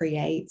brain that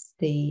creates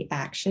the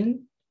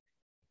action,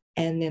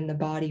 and then the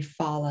body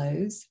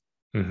follows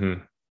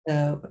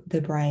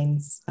the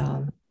brain's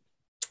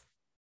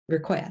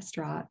request,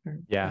 right?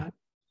 Yeah. Right?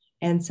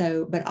 And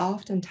so, but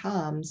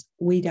oftentimes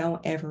we don't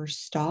ever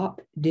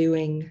stop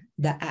doing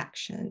the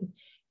action.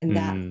 And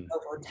that's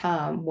over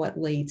time what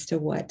leads to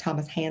what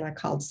Thomas Hanna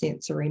called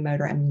sensory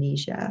motor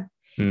amnesia.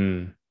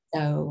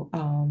 So,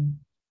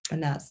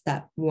 and that's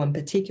that one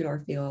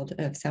particular field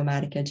of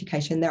somatic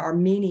education. There are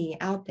many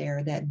out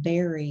there that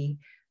vary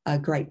a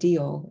great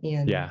deal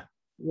in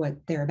what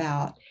they're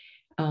about.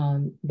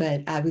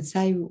 But I would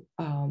say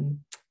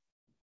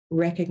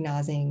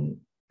recognizing,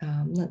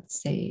 let's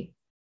see.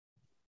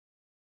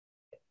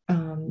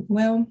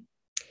 Well,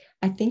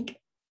 I think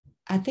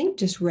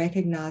just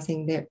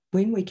recognizing that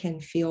when we can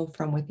feel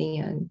from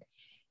within,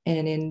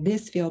 and in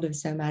this field of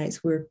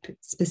somatics, we're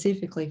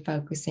specifically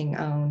focusing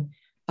on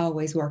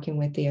always working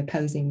with the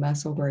opposing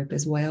muscle group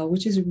as well,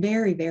 which is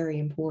very, very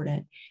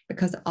important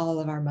because all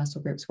of our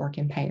muscle groups work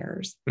in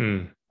pairs.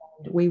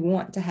 We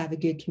want to have a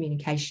good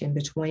communication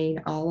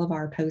between all of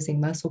our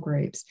opposing muscle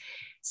groups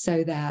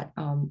so that,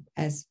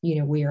 as you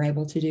know, we are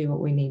able to do what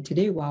we need to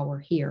do while we're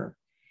here.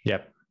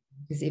 Yep.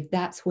 Because if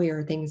that's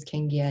where things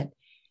can get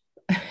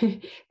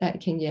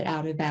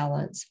out of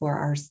balance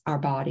for our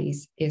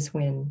bodies, is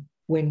when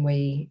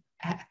we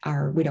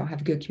don't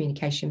have good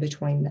communication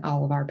between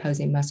all of our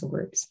opposing muscle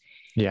groups.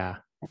 Yeah.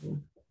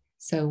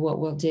 So what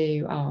we'll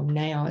do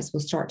now is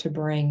we'll start to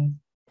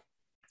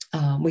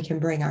we can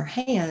bring our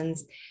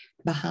hands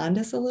behind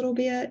us a little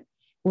bit.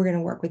 We're going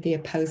to work with the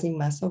opposing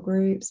muscle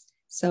groups.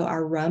 So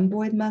our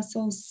rhomboid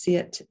muscles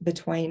sit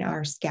between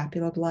our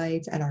scapula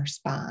blades and our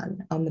spine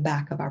on the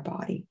back of our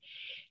body.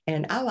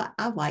 And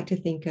I like to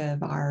think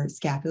of our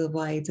scapula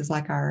blades as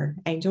like our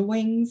angel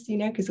wings, you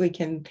know, because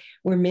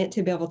we're meant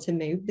to be able to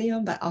move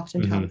them, but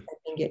oftentimes they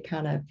can get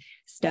kind of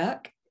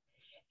stuck.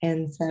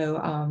 And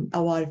so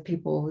a lot of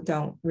people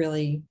don't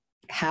really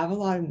have a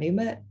lot of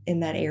movement in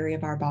that area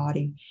of our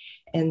body.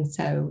 And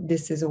so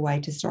this is a way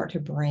to start to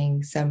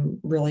bring some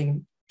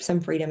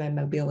freedom and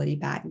mobility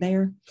back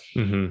there.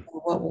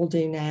 What we'll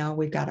do now,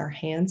 we've got our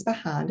hands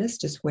behind us,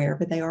 just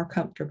wherever they are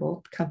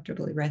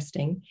comfortably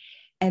resting.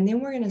 And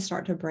then we're going to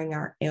start to bring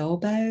our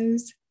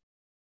elbows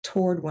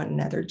toward one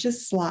another,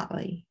 just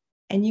slightly.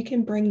 And you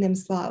can bring them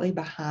slightly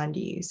behind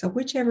you. So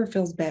whichever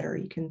feels better,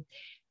 you can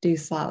do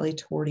slightly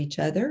toward each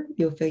other.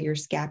 You'll feel your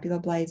scapula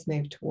blades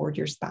move toward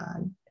your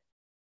spine.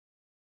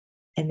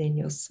 And then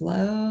you'll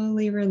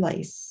slowly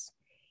release.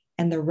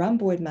 And the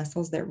rhomboid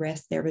muscles that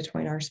rest there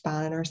between our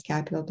spine and our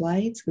scapula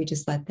blades, we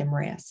just let them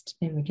rest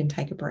and we can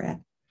take a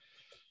breath.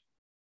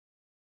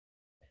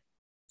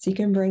 So you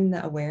can bring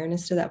the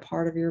awareness to that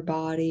part of your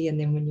body. And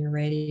then when you're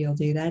ready, you'll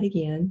do that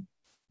again.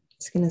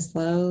 Just going to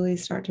slowly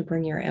start to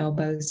bring your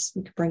elbows.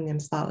 You can bring them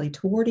slightly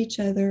toward each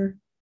other,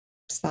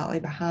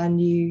 slightly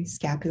behind you.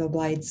 Scapula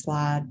blades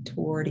slide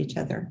toward each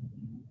other.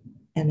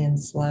 And then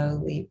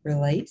slowly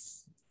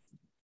release.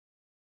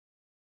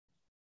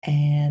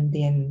 And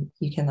then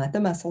you can let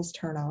the muscles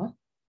turn off.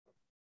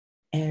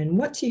 And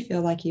once you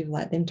feel like you've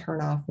let them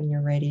turn off, when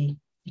you're ready,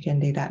 you can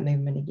do that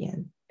movement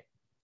again.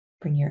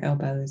 Bring your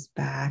elbows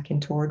back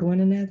and toward one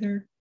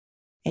another.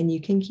 And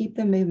you can keep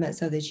the movement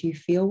so that you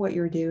feel what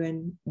you're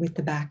doing with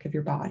the back of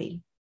your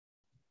body.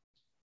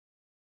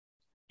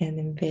 And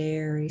then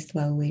very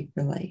slowly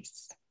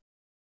release.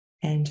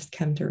 And just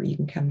you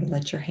can come to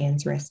let your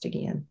hands rest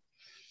again.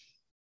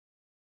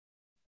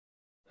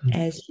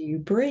 As you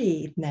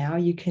breathe now,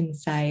 you can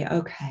say,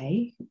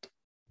 okay,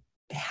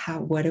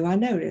 what do I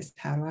notice?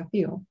 How do I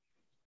feel?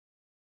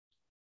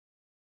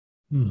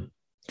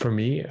 For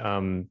me,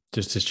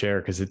 just to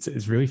share, because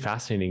it's really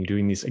fascinating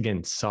doing these,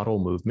 again, subtle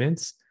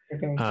movements.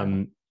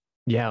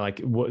 Yeah, like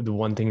the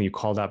one thing you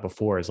called out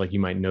before is like you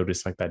might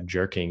notice like that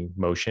jerking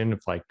motion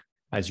of like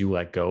as you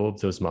let go of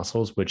those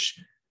muscles, which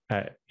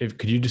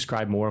could you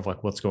describe more of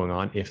like what's going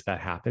on if that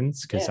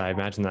happens? Because I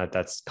imagine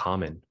that's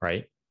common,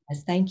 right?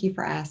 Yes, thank you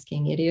for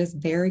asking. It is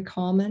very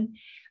common.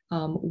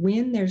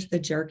 When there's the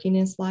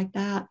jerkiness like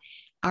that,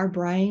 our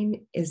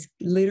brain is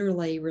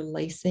literally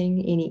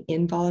releasing any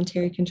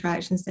involuntary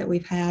contractions that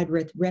we've had.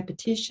 With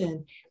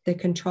repetition, the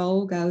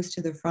control goes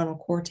to the frontal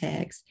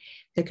cortex.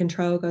 The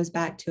control goes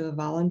back to a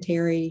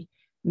voluntary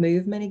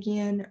movement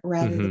again,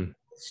 rather than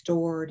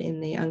stored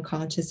in the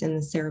unconscious, in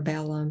the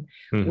cerebellum,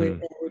 where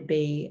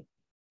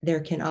there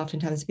can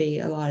oftentimes be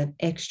a lot of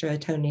extra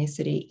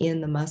tonicity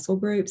in the muscle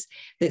groups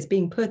that's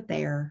being put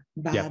there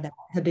by that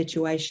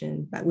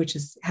habituation, which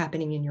is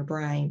happening in your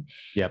brain.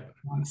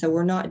 So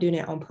we're not doing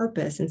it on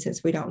purpose. And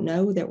since we don't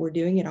know that we're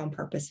doing it on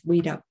purpose,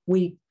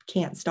 we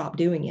can't stop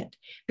doing it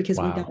because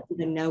we don't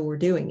even know we're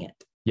doing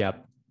it.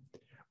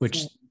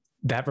 Which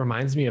that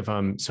reminds me of,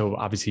 so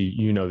obviously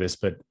you know this,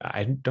 but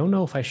I don't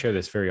know if I share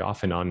this very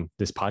often on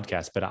this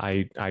podcast, but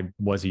I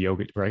was a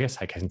yoga, or I guess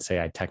I can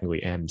say I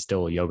technically am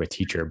still a yoga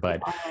teacher,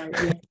 but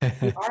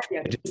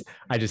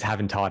I just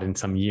haven't taught in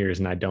some years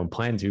and I don't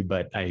plan to,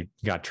 but I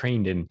got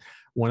trained in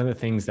one of the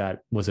things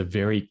that was a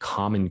very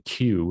common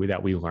cue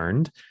that we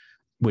learned,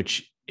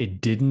 which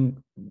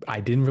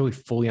I didn't really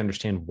fully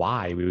understand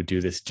why we would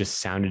do this. It just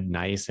sounded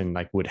nice and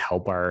like would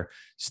help our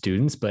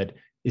students, but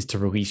is to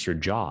release your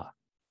jaw,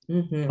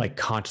 like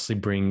consciously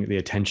bring the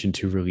attention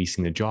to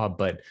releasing the jaw.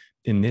 But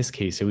in this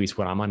case, at least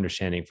what I'm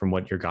understanding from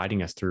what you're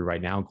guiding us through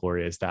right now,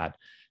 Gloria, is that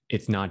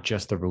it's not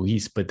just the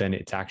release, but then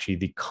it's actually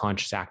the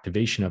conscious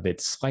activation of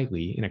it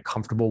slightly in a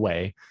comfortable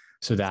way.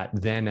 So that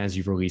then as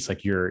you release,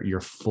 like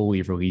you're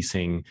fully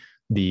releasing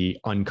the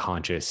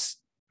unconscious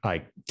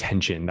like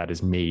tension that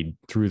is made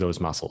through those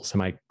muscles.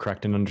 Am I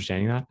correct in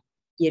understanding that?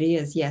 It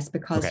is, yes,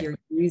 because Okay. you're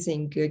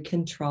using good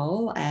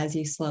control as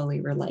you slowly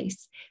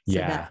release. So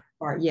Yeah. that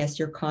part, yes,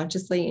 you're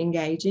consciously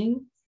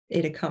engaging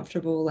at a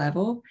comfortable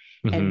level,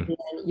 and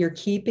then you're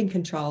keeping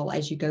control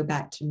as you go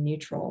back to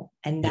neutral.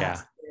 And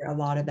that's where a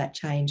lot of that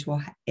change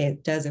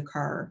it does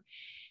occur,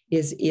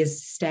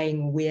 is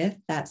staying with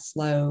that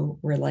slow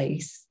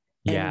release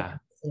and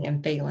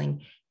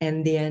feeling,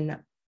 and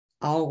then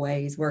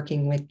always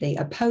working with the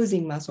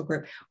opposing muscle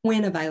group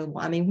when available.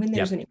 I mean, when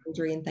there's an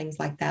injury and things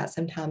like that,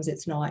 sometimes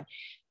it's not,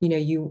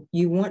 you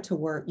want to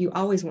work, you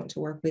always want to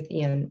work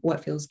within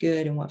what feels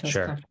good and what feels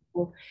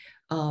comfortable.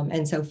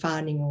 And so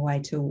finding a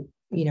way to,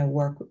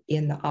 work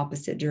in the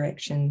opposite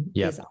direction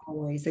is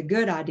always a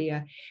good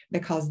idea,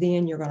 because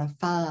then you're going to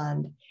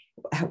find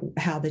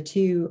how the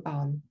two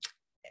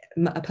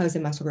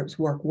opposing muscle groups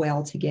work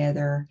well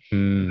together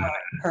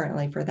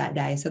currently for that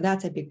day. So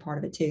that's a big part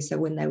of it too. So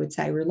when they would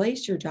say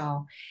release your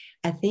jaw,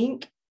 I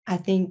think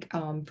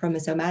from a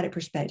somatic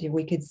perspective,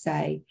 we could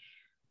say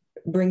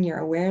bring your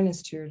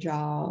awareness to your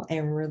jaw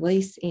and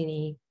release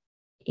any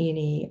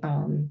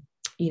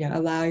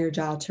allow your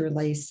jaw to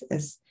release.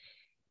 As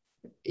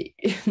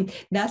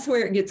that's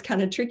where it gets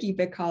kind of tricky,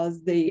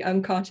 because the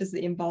unconscious,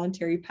 the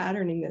involuntary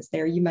patterning that's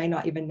there, you may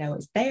not even know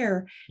it's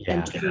there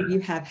until you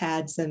have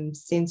had some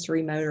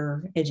sensory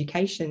motor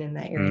education in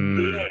that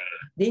area.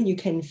 Then you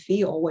can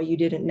feel what you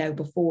didn't know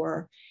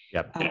before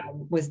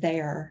was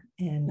there.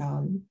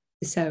 And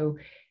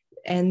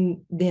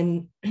and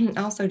then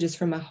also just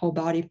from a whole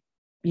body,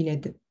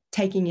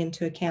 taking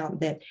into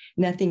account that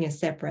nothing is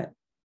separate.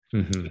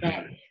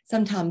 That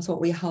sometimes what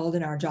we hold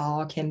in our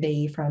jaw can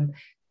be from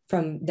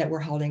that we're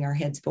holding our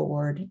heads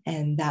forward,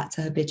 and that's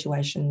a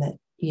habituation that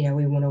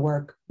we want to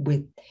work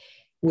with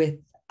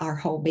our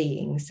whole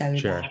being. So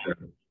that,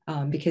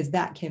 because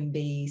that can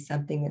be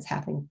something that's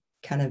happening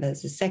kind of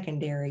as a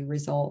secondary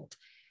result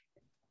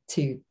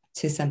to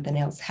something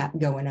else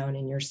going on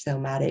in your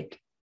somatic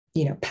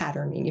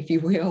patterning, if you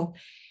will.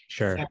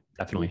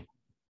 Definitely.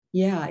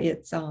 Yeah,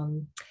 it's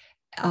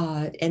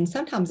and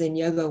sometimes in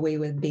yoga, we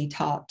would be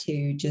taught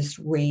to just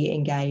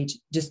re-engage,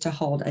 just to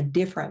hold a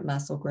different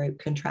muscle group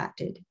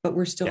contracted, but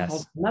we're still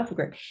holding the muscle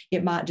group.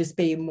 It might just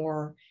be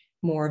more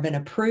of an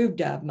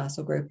approved of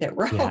muscle group that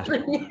we're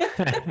holding.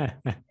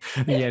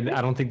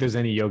 I don't think there's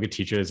any yoga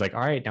teachers like,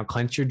 all right, now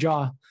clench your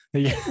jaw.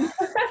 Exactly.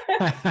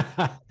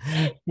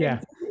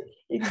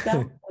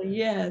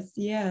 Yes.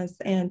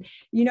 And,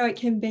 it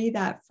can be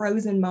that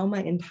frozen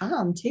moment in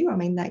time too. I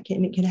mean,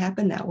 it can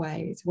happen that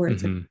way. It's where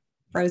it's a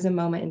frozen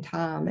moment in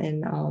time.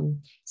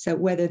 And so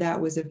whether that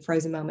was a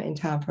frozen moment in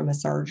time from a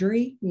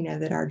surgery,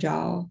 that our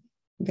jaw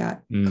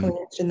got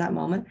clenched in that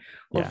moment,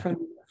 or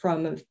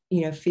from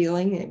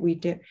feeling that we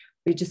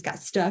just got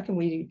stuck and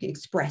we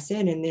express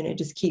it, and then it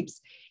just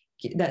keeps,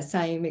 that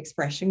same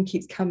expression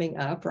keeps coming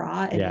up,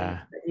 right?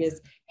 And it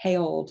is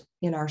held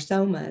in our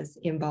somas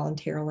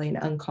involuntarily and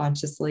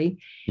unconsciously.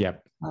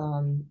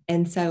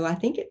 And so I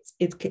think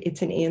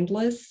it's an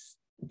endless,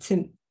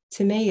 to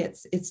me,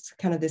 it's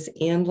kind of this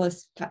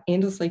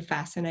endlessly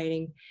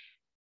fascinating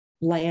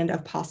land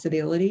of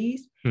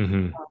possibilities.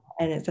 And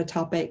it's a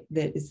topic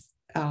that is,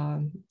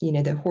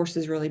 the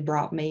horses really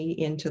brought me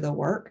into the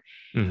work.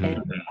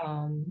 And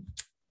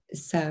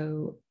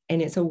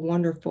and it's a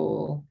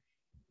wonderful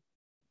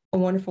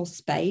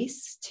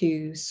space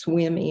to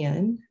swim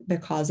in,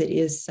 because it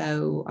is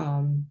so,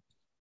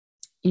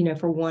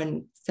 for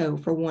one,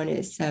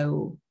 it's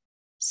so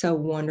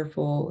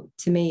wonderful.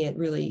 To me, it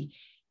really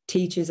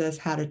teaches us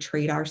how to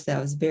treat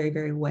ourselves very,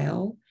 very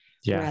well,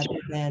 rather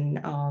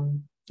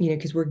than,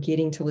 because we're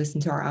getting to listen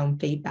to our own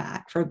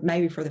feedback for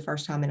the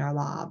first time in our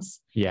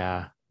lives. We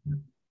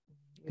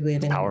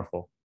live in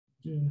powerful.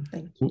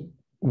 Thank you.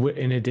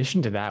 In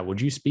addition to that, would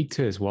you speak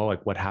to as well,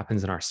 like what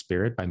happens in our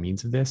spirit by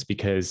means of this?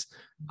 Because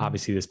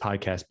obviously this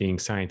podcast being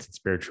science and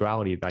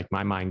spirituality, like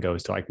my mind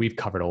goes to, like, we've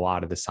covered a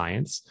lot of the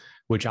science,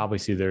 which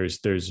obviously there's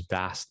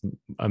vast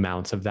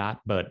amounts of that,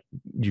 but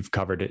you've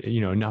covered it,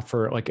 enough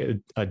for like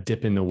a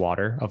dip in the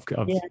water of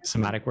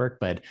somatic work.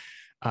 But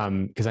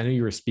because I know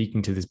you were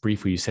speaking to this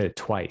briefly, you said it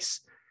twice.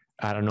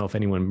 I don't know if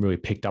anyone really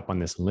picked up on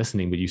this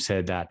listening, but you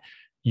said that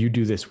you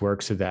do this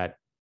work so that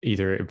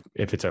either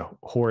if it's a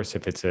horse,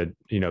 if it's a,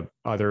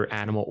 other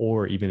animal,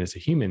 or even as a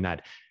human,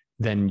 that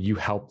then you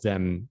help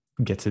them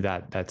get to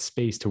that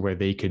space to where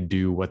they could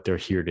do what they're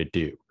here to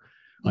do.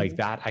 Like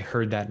that. I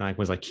heard that and I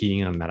was like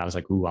keying on that. I was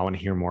like, ooh, I want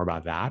to hear more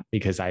about that,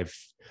 because I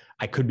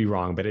could be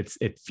wrong, but it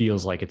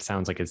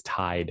sounds like it's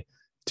tied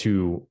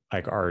to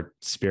like our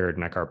spirit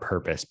and like our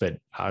purpose, but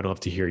I'd love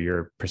to hear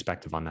your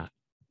perspective on that.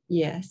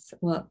 Yes.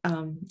 Well,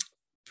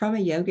 from a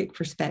yogic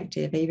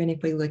perspective, even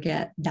if we look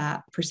at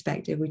that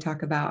perspective, we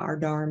talk about our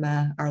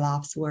dharma, our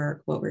life's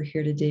work, what we're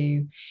here to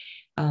do,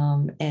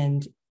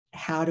 and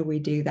how do we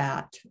do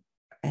that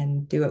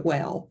and do it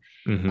well.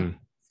 Mm-hmm.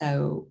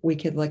 So we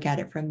could look at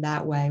it from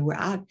that way, where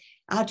I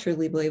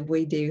truly believe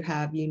we do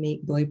have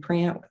unique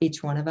blueprint.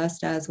 Each one of us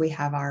does. We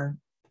have our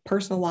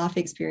personal life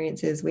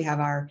experiences. We have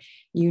our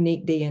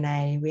unique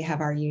DNA. We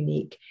have our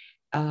unique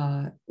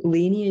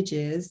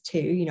lineages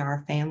too,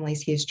 our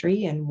family's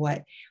history, and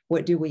what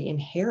do we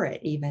inherit,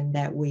 even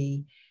that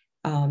we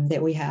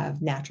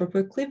have natural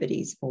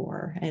proclivities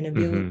for and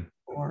ability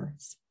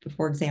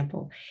for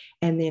example.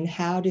 And then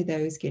how do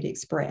those get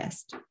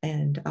expressed,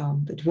 and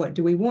what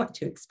do we want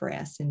to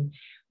express, and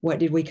what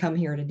did we come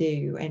here to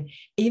do? And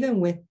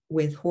even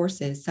with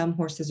horses, some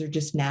horses are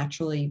just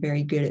naturally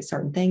very good at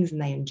certain things,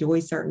 and they enjoy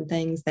certain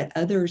things that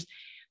others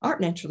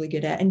aren't naturally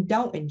good at and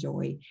don't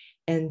enjoy.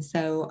 And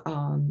so,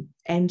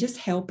 and just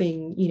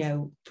helping,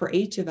 for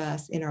each of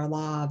us in our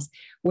lives,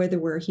 whether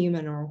we're a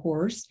human or a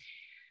horse,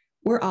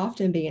 we're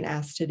often being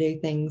asked to do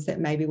things that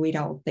maybe we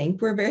don't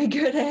think we're very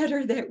good at,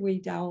 or that we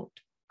don't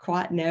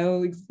quite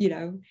know,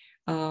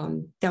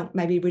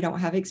 maybe we don't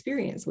have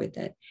experience with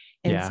it.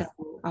 And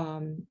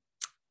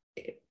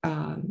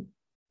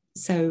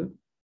so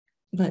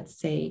let's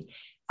see,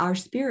 our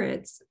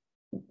spirits,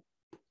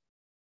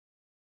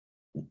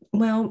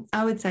 well,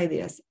 I would say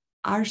this,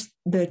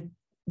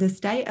 the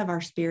state of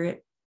our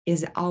spirit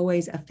is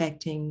always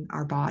affecting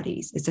our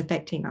bodies. It's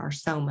affecting our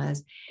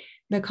somas,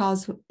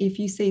 because if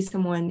you see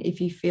someone, if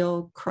you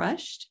feel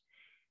crushed,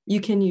 you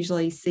can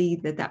usually see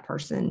that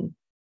person,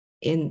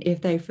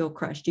 if they feel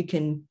crushed, you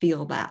can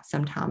feel that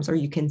sometimes, or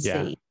you can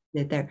see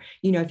that they're,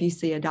 if you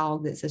see a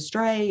dog that's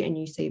astray and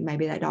you see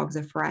maybe that dog's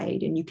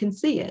afraid, and you can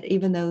see it,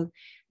 even though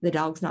the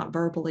dog's not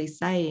verbally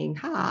saying,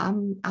 hi,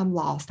 I'm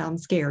lost, I'm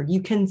scared.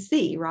 You can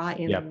see, right,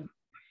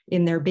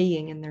 in their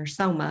being, in their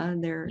soma,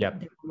 they're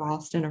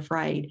lost and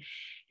afraid.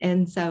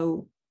 And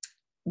so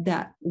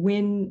that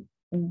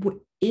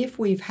if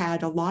we've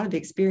had a lot of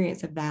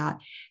experience of that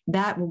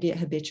will get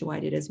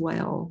habituated as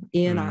well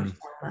in our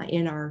soma,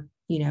 in our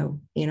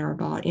in our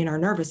body, in our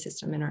nervous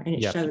system, and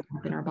it shows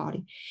up in our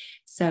body.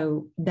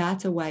 So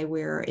that's a way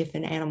where if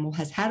an animal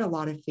has had a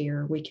lot of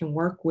fear, we can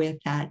work with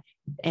that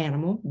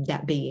animal,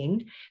 that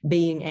being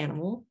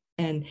animal,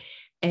 and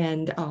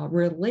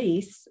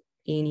release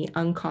any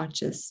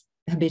unconscious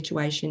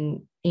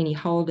habituation, any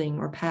holding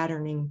or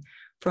patterning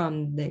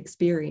from the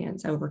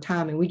experience over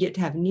time. And we get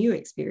to have new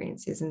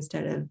experiences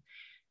instead of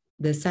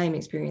the same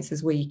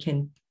experiences. We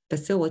can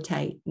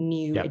facilitate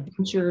new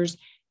adventures,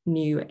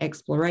 new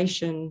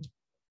exploration,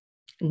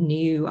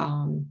 new,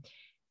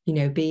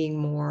 being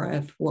more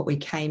of what we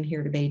came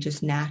here to be,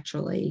 just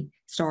naturally,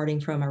 starting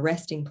from a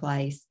resting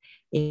place,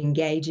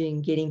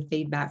 engaging, getting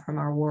feedback from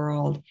our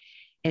world.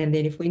 And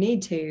then if we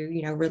need to,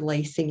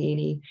 releasing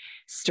any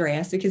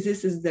stress, because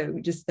this is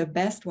just the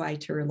best way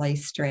to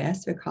release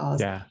stress,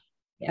 because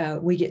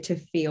we get to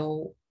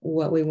feel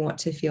what we want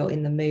to feel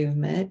in the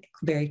movement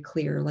very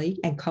clearly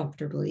and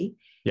comfortably.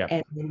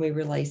 And then we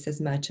release as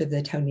much of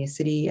the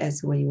tonicity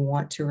as we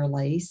want to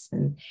release.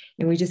 And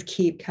we just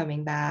keep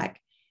coming back,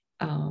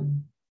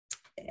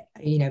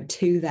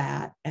 to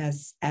that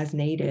as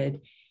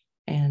needed.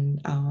 And,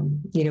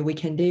 we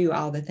can do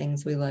all the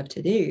things we love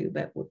to do.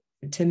 But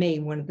to me,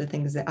 one of the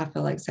things that I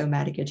feel like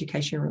somatic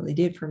education really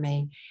did for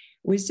me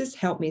was just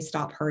help me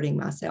stop hurting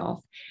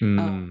myself.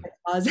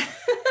 Because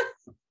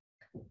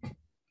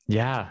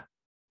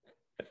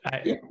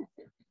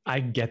I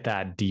get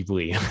that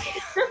deeply.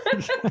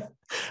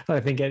 I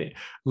think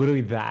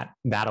literally that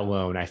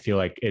alone, I feel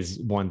like, is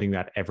one thing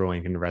that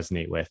everyone can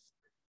resonate with.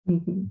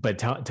 But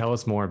tell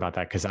us more about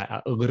that, because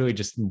I literally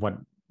just what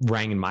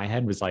rang in my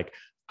head was like,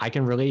 I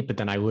can relate, but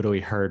then I literally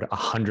heard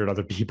 100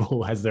 other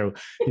people as they're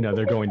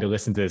going to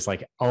listen to this,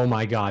 like, oh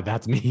my God,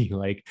 that's me.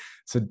 Like,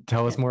 so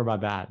tell us more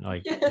about that,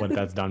 like what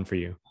that's done for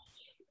you.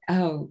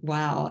 Oh,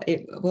 wow.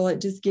 It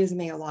just gives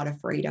me a lot of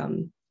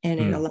freedom, and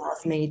it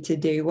allows me to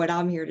do what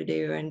I'm here to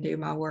do and do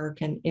my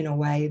work in a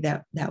way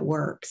that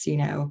works,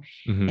 and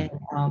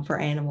for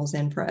animals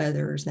and for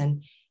others,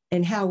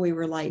 and how we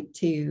relate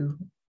to,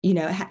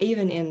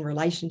 even in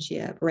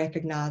relationship,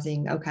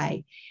 recognizing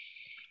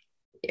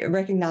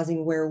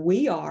where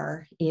we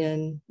are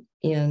in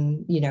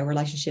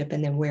relationship,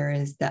 and then where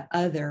is the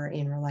other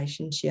in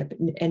relationship,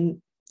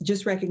 and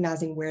just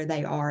recognizing where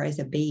they are as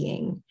a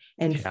being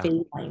and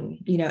feeling,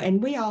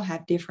 and we all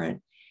have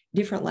different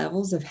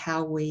levels of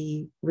how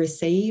we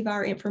receive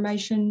our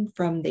information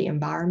from the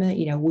environment.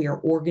 We are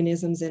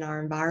organisms in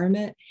our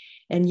environment.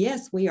 And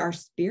yes, we are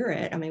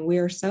spirit. I mean, we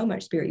are so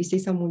much spirit. You see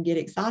someone get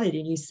excited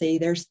and you see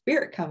their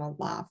spirit come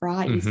alive,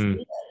 right? You see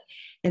it.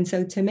 And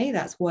so to me,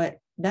 that's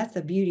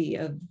the beauty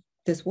of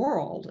this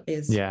world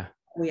is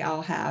we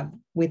all have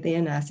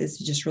within us. It's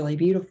just really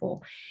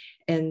beautiful.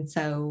 And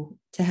so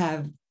to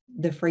have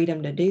the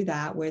freedom to do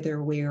that,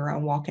 whether we're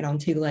walking on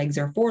 2 legs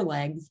or 4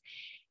 legs,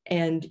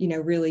 and,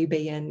 really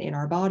being in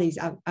our bodies.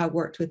 I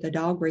worked with a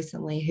dog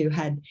recently who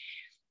had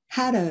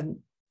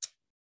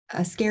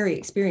a scary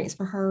experience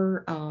for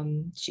her.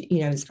 She, you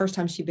know, it's the first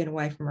time she'd been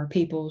away from her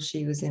people.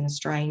 She was in a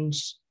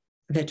strange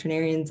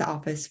veterinarian's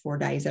office 4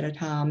 days at a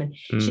time, and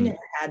she never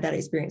had that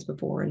experience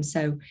before. And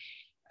so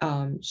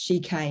she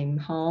came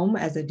home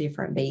as a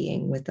different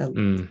being with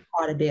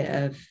quite a bit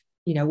of,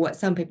 you know, what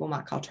some people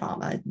might call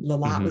trauma. The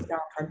light was gone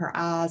from her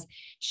eyes.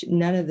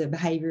 None of the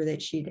behavior that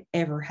she'd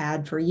ever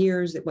had for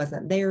years, it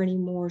wasn't there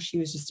anymore. She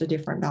was just a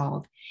different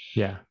dog.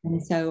 Yeah.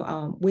 And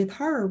so with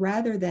her,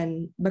 rather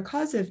than,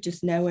 because of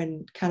just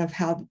knowing kind of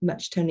how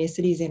much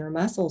tonicity is in her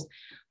muscles,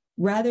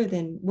 rather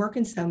than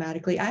working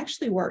somatically, I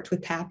actually worked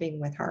with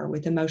tapping with her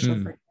with emotional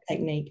freedom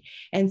technique.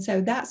 And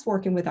so that's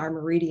working with our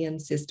meridian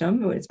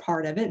system. It's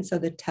part of it. And so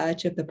the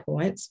touch of the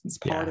points is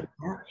part of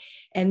that.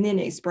 And then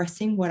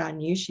expressing what I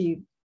knew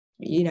she,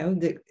 you know,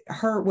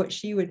 what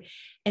she would,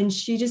 and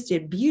she just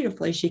did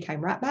beautifully. She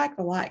came right back.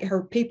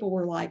 Her people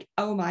were like,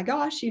 oh my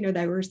gosh, you know,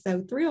 they were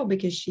so thrilled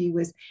because she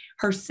was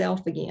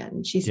herself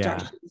again. She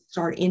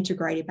started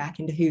integrated back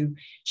into who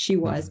she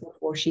was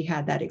before she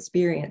had that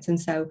experience. And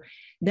so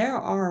there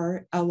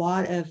are a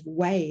lot of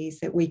ways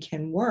that we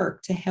can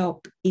work to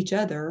help each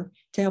other,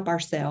 to help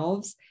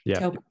ourselves, to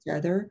help each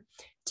other,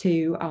 to,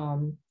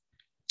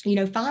 you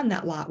know, find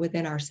that light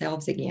within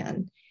ourselves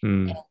again.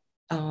 And,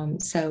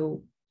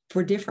 so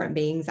for different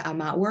beings, I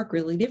might work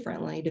really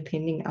differently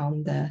depending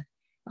on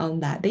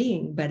that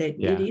being, but it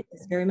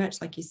is very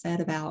much like you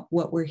said about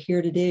what we're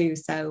here to do.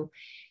 So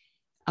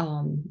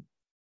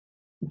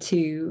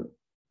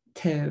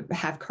to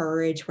have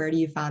courage, where do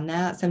you find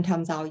that?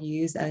 Sometimes I'll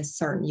use a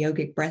certain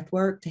yogic breath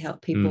work to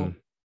help people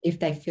if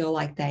they feel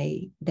like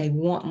they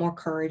want more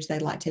courage, they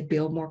like to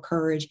build more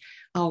courage.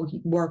 I'll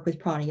work with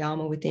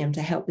pranayama with them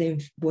to help them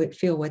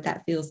feel what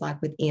that feels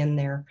like within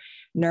their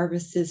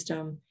nervous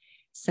system.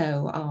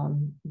 So,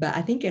 but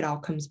I think it all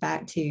comes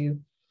back to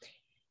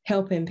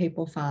helping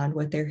people find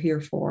what they're here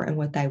for and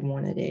what they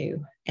want to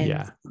do.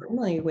 And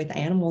certainly with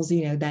animals,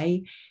 you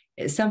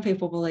know, some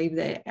people believe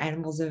that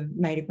animals have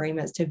made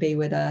agreements to be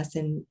with us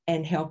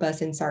and help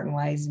us in certain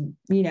ways,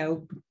 you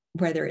know,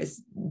 whether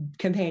it's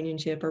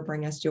companionship or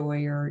bring us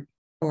joy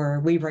or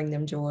we bring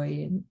them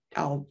joy, and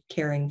all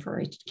caring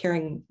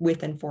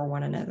with and for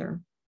one another.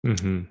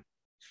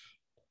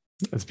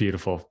 That's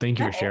beautiful. Thank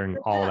you for sharing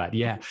all that.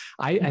 Yeah,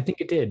 I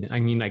think it did. I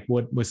mean, like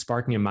what was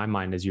sparking in my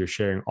mind as you're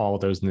sharing all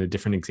of those and the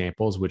different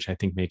examples, which I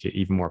think make it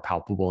even more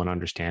palpable and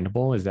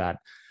understandable, is that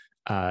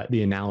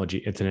the analogy,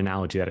 it's an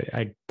analogy that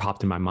I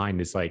popped in my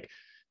mind, is like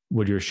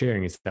what you're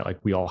sharing is that like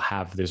we all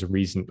have, there's a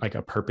reason, like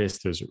a purpose,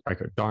 there's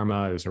like a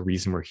dharma, there's a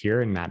reason we're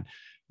here. And that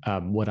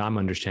what I'm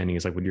understanding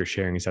is like what you're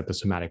sharing is that the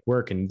somatic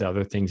work and the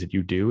other things that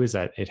you do is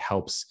that it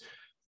helps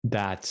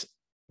that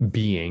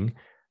being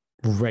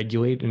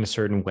regulate in a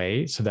certain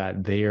way so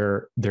that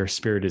their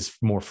spirit is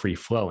more free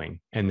flowing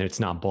and it's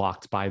not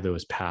blocked by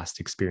those past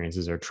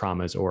experiences or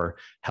traumas or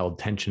held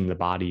tension in the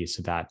body,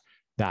 so that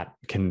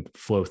can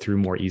flow through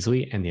more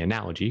easily. And the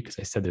analogy, because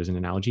I said there's an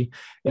analogy,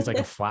 it's like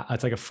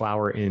it's like a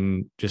flower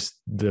in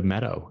just the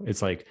meadow.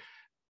 It's like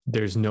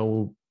there's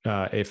no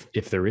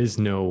if there is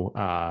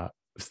no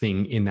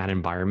thing in that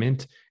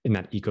environment, in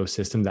that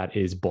ecosystem that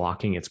is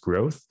blocking its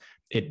growth,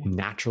 it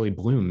naturally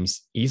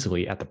blooms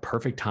easily at the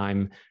perfect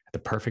time, at the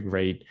perfect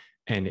rate.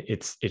 And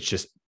it's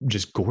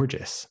just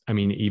gorgeous. I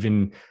mean,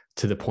 even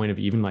to the point of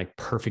even like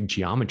perfect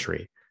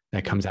geometry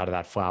that comes out of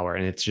that flower.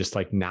 And it's just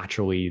like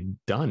naturally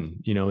done.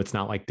 You know, it's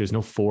not like there's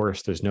no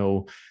force, there's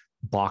no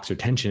blocks or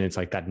tension. It's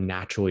like that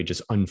naturally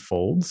just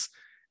unfolds.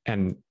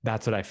 And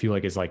that's what I feel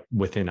like is like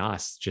within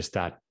us, just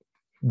that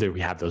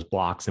we have those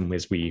blocks, and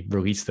as we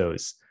release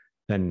those,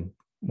 then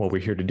what we're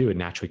here to do, it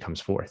naturally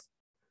comes forth.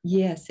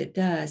 Yes, it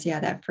does.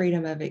 Yeah, that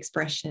freedom of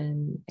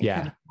expression.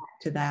 Yeah. Back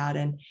to that,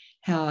 and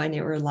how, and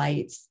it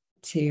relates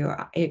to,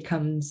 it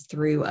comes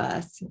through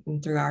us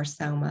and through our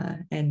soma,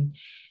 and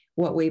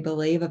what we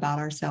believe about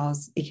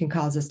ourselves, it can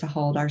cause us to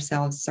hold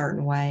ourselves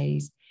certain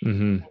ways.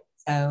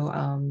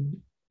 So,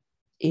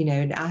 you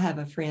know, I have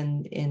a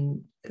friend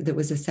that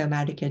was a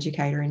somatic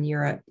educator in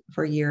Europe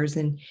for years.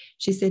 And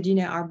she said, you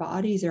know, our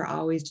bodies are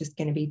always just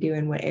going to be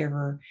doing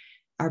whatever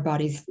our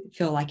bodies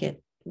feel like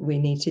we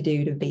need to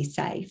do to be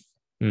safe.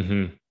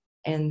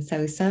 And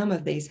so some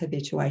of these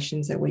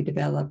habituations that we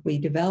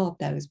develop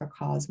those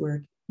because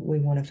we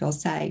want to feel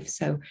safe.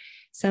 So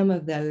some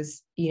of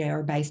those, you know,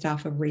 are based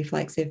off of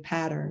reflexive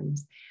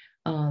patterns.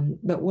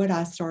 But what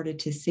I started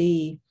to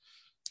see,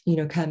 you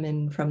know,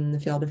 coming from the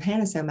field of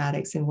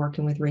hanasomatics and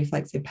working with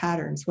reflexive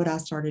patterns, what I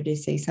started to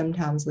see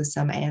sometimes with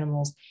some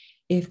animals,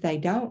 if they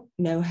don't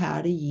know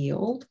how to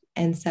yield,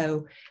 and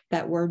so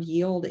that word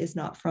yield is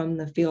not from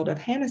the field of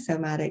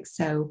hanasomatics.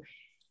 So,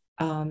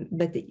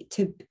 but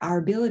our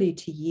ability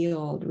to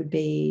yield would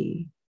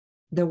be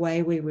the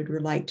way we would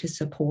relate to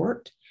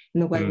support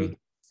and the way we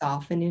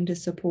soften into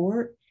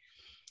support.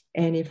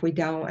 And if we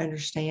don't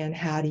understand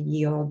how to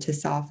yield to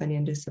soften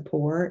into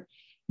support,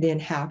 then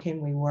how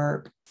can we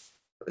work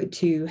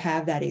to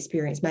have that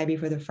experience maybe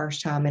for the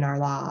first time in our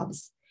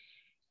lives?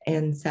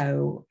 And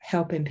so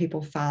helping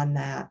people find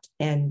that,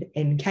 and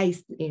in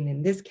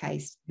this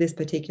case, this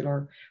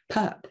particular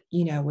pup,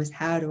 was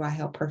how do I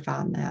help her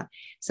find that?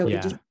 So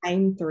it just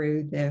came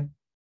through through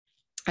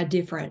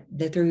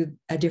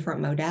a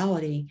different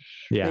modality,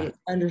 but it's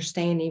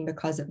understanding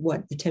because of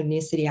what the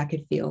tonicity I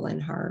could feel in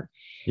her.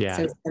 Yeah.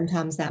 So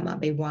sometimes that might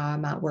be why I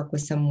might work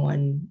with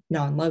someone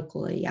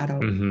non-locally. I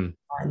don't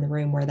in the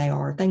room where they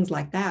are, things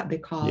like that,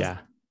 because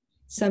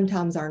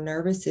sometimes our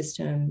nervous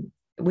system,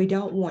 we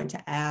don't want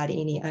to add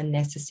any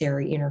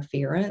unnecessary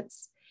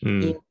interference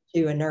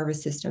into a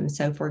nervous system.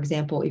 So for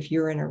example, if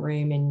you're in a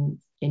room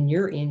and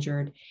you're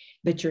injured,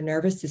 but your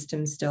nervous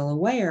system's still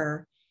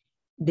aware,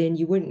 then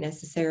you wouldn't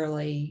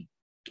necessarily,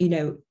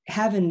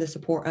 having the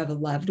support of a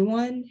loved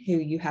one who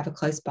you have a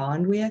close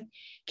bond with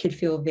could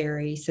feel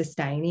very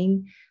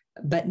sustaining,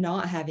 but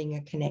not having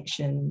a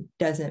connection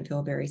doesn't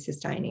feel very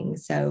sustaining.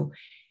 So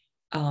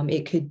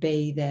it could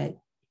be that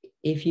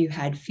if you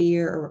had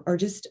fear or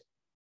just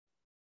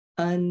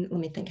let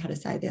me think how to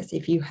say this.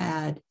 If you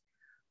had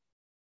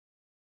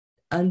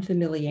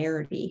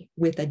unfamiliarity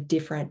with a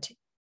different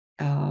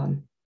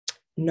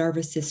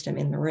nervous system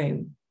in the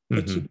room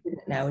that you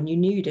didn't know, and you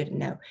knew you didn't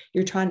know,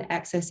 you're trying to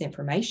access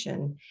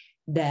information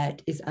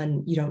that is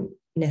you don't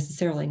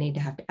necessarily need to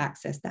have to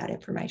access that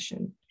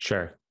information.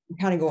 Sure. I'm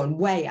kind of going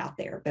way out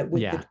there, but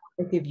with the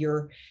topic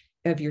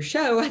of your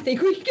show, I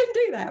think we can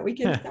do that. We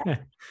can say.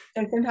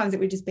 So sometimes it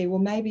would just be, well,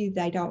 maybe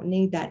they don't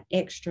need that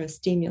extra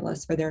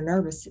stimulus for their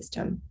nervous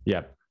system.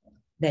 Yep.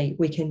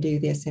 We can do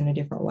this in a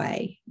different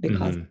way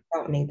because they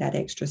don't need that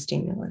extra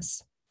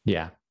stimulus.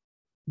 Yeah.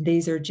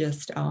 These are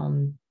just,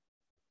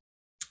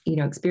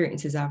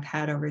 experiences I've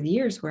had over the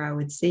years where I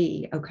would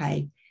see,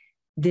 okay,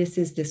 this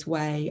is this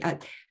way.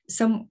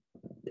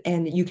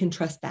 And you can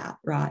trust that,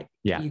 right?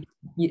 Yeah.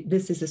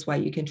 This is this way.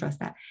 You can trust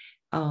that.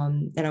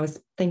 And I was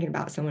thinking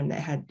about someone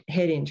that had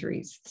head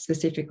injuries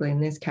specifically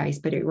in this case,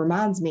 but it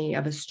reminds me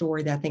of a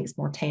story that I think is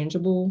more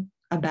tangible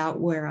about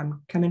where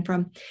I'm coming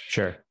from.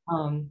 Sure.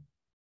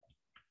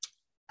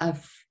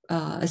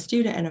 A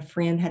student and a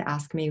friend had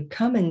asked me,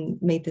 come and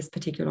meet this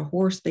particular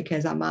horse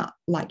because I might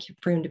like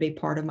for him to be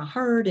part of my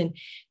herd. And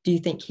do you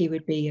think he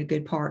would be a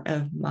good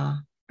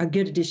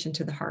addition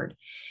to the herd?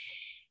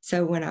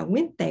 So when I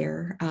went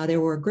there,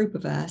 there were a group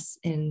of us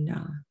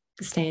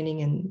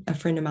standing, and a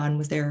friend of mine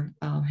was there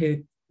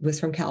who was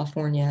from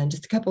California, and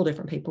just a couple of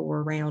different people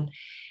were around.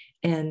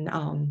 And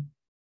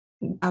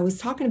I was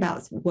talking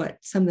about what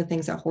some of the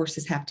things that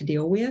horses have to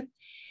deal with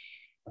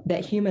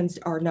that humans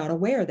are not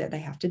aware that they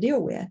have to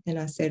deal with. And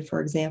I said, for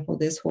example,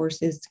 this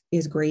horse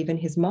is grieving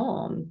his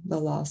mom, the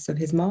loss of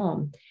his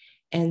mom.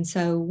 And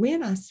so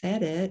when I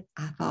said it,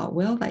 I thought,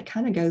 well, that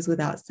kind of goes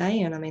without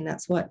saying. I mean,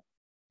 that's what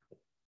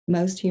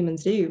most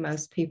humans do.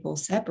 Most people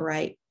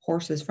separate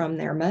horses from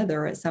their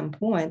mother at some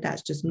point.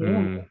 That's just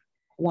normal.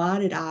 Why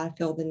did I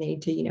feel the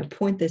need to,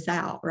 point this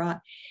out? Right.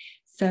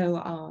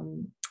 So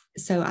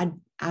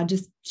I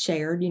just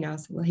shared, I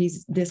said, well,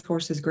 this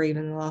horse is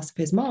grieving the loss of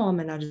his mom.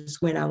 And I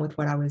just went on with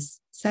what I was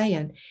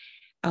saying.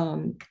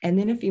 And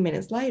then a few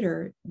minutes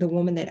later, the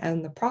woman that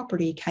owned the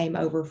property came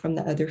over from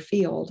the other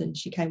field, and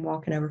she came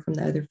walking over from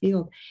the other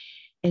field.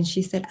 And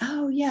she said,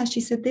 oh yeah, she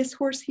said, this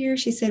horse here,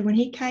 she said, when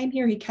he came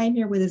here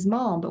with his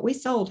mom, but we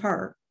sold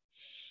her.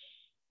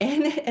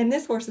 And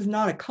this horse is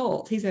not a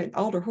colt. He's an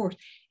older horse.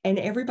 And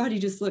everybody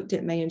just looked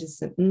at me and just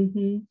said,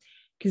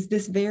 because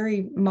this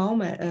very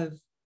moment of,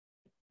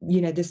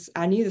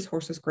 I knew this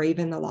horse was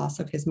grieving the loss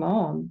of his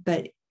mom,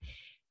 but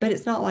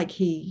it's not like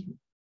he,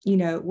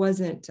 it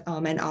wasn't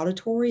an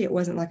auditory, it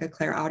wasn't like a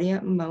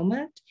clairaudient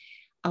moment.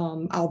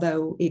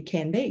 Although it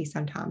can be,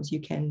 sometimes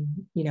you can,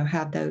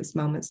 have those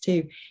moments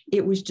too.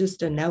 It was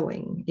just a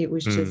knowing. It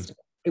was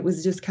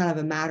just kind of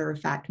a matter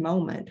of fact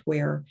moment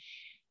where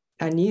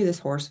I knew this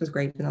horse was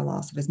grieving the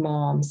loss of his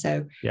mom.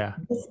 So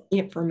this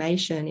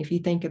information, if you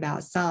think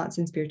about science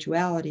and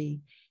spirituality,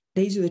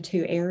 these are the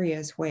two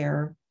areas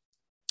where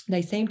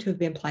they seem to have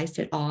been placed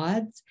at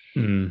odds.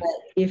 But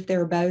if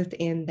they're both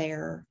in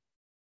their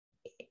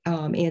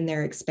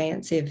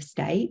expansive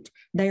state,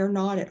 they are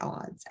not at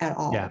odds at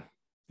all. Yeah,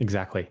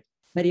 exactly.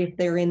 But if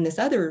they're in this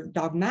other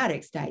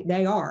dogmatic state,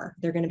 they're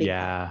going to be.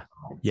 Yeah.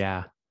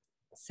 Yeah.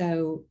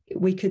 So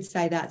we could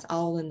say that's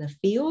all in the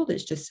field.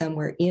 It's just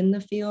somewhere in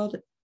the field.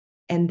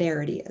 And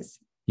there it is.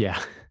 Yeah.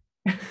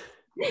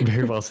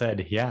 Very well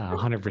said. Yeah.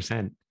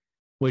 100%.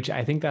 Which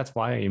I think that's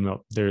why,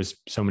 there's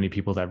so many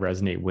people that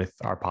resonate with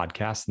our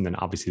podcast, and then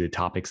obviously the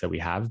topics that we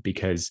have,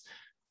 because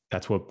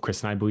that's what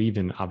Chris and I believe.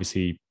 And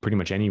obviously pretty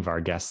much any of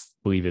our guests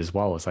believe as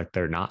well. Is like,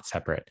 they're not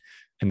separate.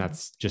 And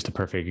that's just a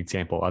perfect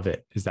example of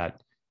it, is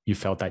that you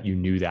felt that you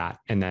knew that.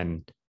 And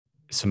then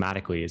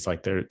somatically, it's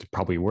like, there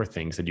probably were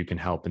things that you can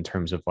help in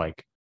terms of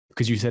like,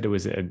 because you said it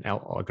was an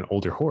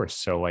older horse.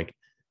 So like,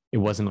 it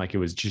wasn't like it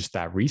was just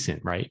that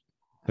recent, right?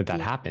 That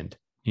happened,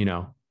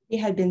 He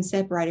had been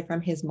separated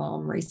from his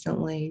mom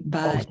recently,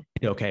 but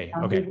okay.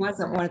 It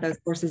wasn't one of those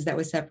horses that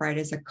was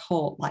separated as a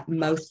colt, like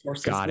most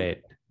horses. Got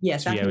it.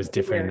 Yes. So it was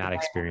different in that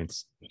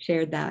experience.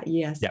 Shared that.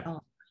 Yes.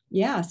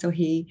 Yeah. So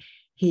he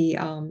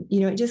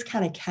it just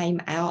kind of came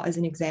out as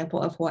an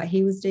example of what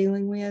he was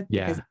dealing with,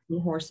 Yeah. because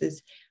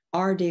horses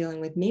are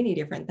dealing with many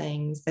different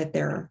things that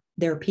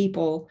their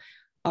people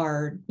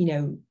are,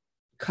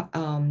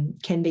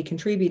 can be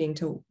contributing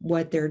to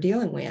what they're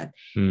dealing with.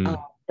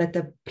 But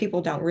the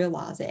people don't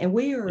realize it. And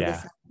we are the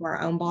same for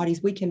our own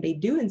bodies. We can be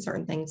doing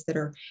certain things that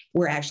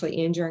we're actually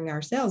injuring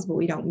ourselves, but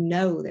we don't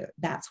know that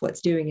that's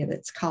what's doing it.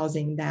 That's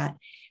causing that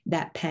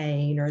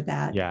pain or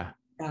that. Yeah.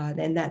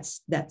 And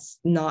that's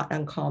not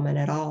uncommon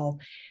at all.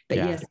 But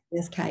yes, in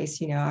this case,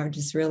 I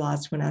just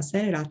realized when I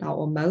said it, I thought,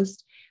 well,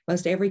 most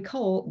every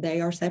colt,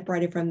 they are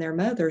separated from their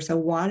mother. So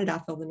why did I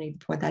feel the need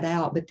to point that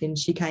out? But then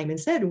she came and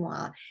said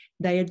why.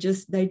 They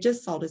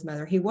just sold his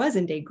mother. He was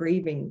indeed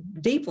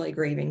deeply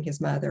grieving his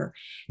mother.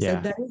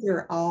 Yeah.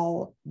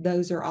 So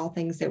those are all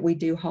things that we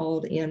do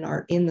hold in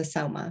the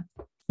soma.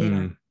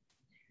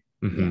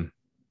 Mm-hmm.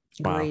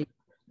 Wow. Grief.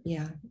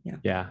 Yeah.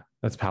 Yeah.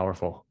 That's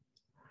powerful.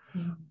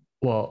 Yeah.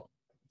 Well,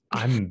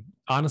 I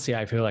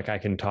feel like I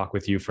can talk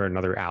with you for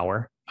another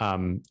hour,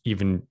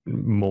 even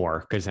more,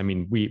 because I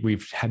mean,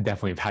 we've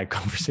definitely had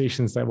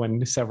conversations that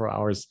went several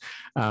hours.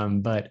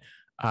 But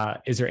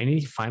is there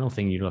any final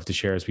thing you'd love to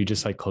share as we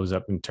just like close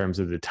up in terms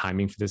of the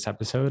timing for this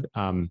episode?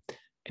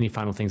 Any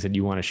final things that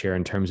you want to share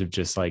in terms of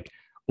just like,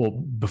 well,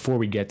 before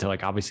we get to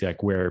like, obviously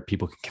like where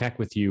people can connect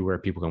with you, where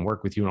people can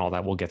work with you and all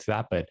that, we'll get to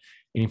that. But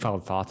any final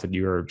thoughts that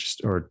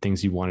or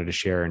things you wanted to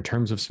share in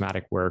terms of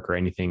somatic work or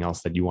anything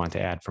else that you want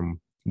to add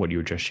from what you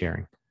were just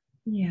sharing?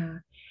 Yeah,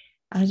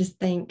 I just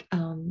think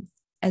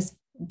as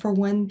for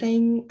one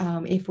thing,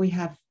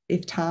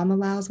 if time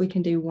allows, we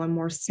can do one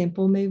more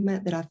simple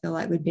movement that I feel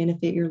like would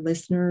benefit your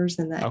listeners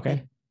and that they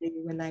can do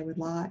when they would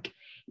like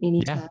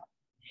anytime. Yeah.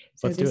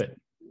 Let's do it.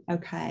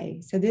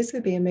 Okay. So this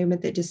would be a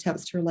movement that just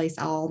helps to release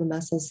all the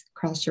muscles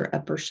across your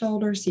upper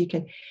shoulder. So you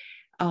can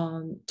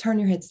turn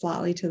your head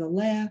slightly to the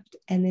left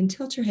and then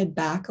tilt your head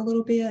back a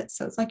little bit.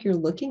 So it's like you're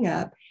looking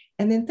up,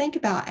 and then think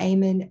about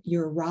aiming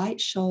your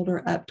right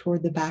shoulder up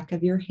toward the back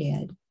of your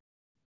head.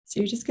 So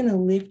you're just going to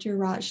lift your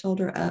right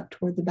shoulder up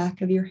toward the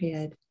back of your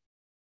head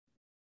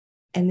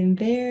and then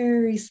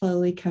very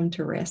slowly come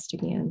to rest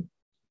again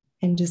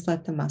and just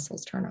let the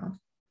muscles turn off.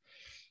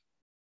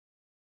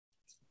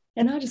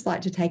 And I just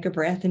like to take a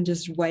breath and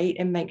just wait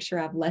and make sure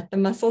I've let the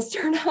muscles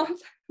turn off.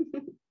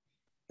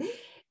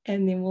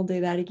 And then we'll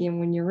do that again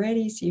when you're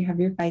ready. So you have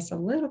your face a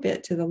little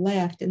bit to the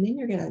left, and then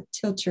you're going to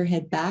tilt your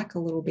head back a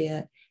little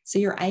bit. So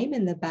you're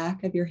aiming the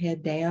back of your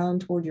head down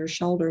toward your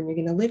shoulder, and you're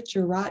going to lift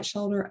your right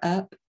shoulder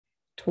up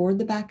toward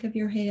the back of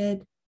your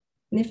head.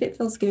 And if it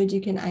feels good,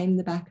 you can aim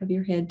the back of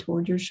your head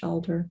toward your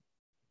shoulder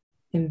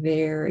and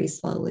very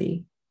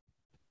slowly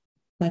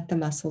let the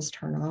muscles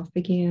turn off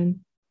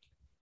again.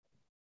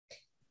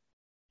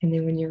 And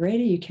then when you're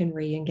ready, you can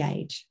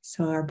re-engage.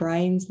 So our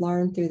brains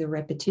learn through the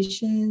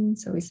repetition.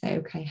 So we say,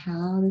 okay,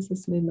 how does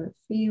this movement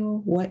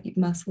feel? What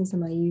muscles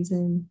am I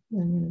using?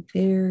 I'm going to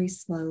very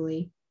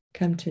slowly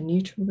come to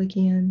neutral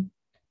again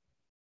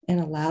and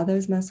allow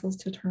those muscles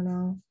to turn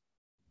off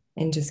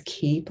and just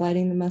keep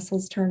letting the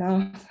muscles turn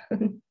off.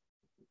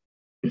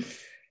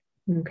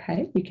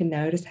 Okay, you can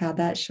notice how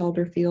that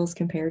shoulder feels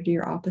compared to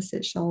your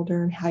opposite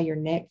shoulder and how your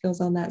neck feels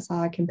on that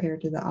side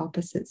compared to the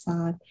opposite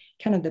side,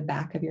 kind of the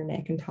back of your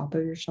neck and top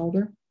of your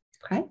shoulder.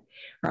 Okay, all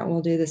right,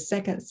 we'll do the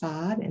second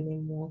side and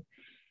then we'll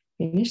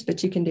finish,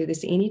 but you can do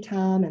this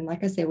anytime. And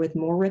like I said, with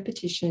more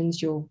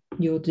repetitions, you'll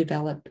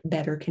develop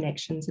better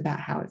connections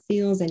about how it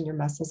feels and your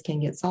muscles can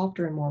get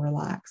softer and more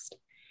relaxed.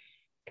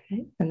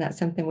 Okay, and that's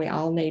something we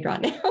all need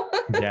right now.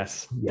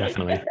 Yes,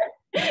 definitely.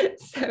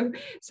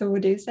 So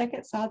we'll do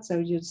second side. So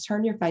you just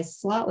turn your face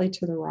slightly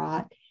to the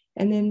right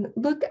and then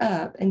look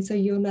up. And so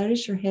you'll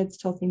notice your head's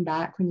tilting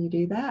back when you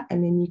do that.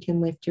 And then you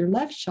can lift your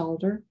left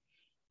shoulder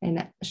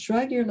and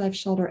shrug your left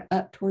shoulder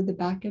up toward the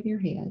back of your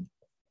head.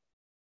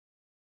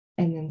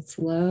 And then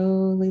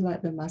slowly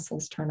let the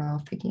muscles turn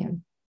off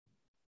again.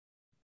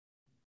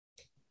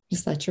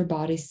 Just let your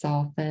body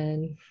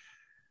soften.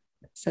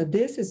 So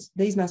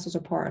these muscles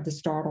are part of the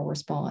startle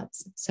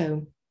response.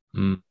 So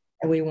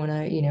and we want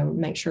to,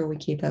 make sure we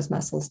keep those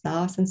muscles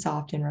nice and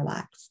soft and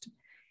relaxed.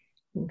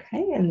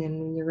 Okay, and then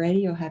when you're ready,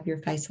 you'll have your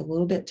face a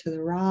little bit to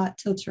the right,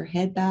 tilt your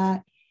head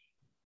back,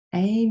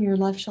 aim your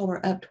left shoulder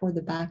up toward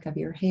the back of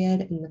your head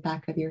and the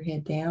back of your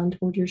head down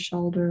toward your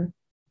shoulder,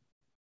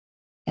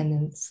 and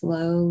then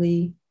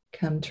slowly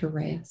come to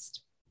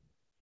rest.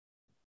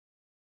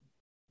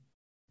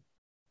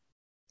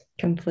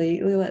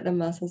 Completely let the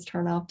muscles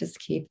turn off. Just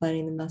keep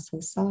letting the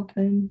muscles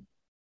soften.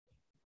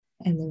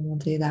 And then we'll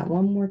do that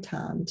one more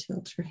time.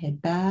 Tilt your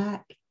head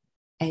back,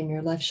 aim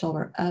your left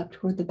shoulder up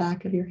toward the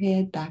back of your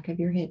head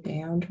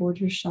down toward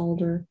your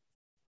shoulder,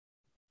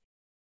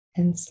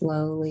 and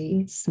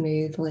slowly,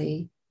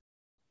 smoothly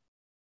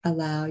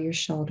allow your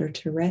shoulder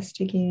to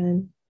rest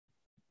again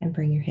and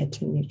bring your head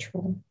to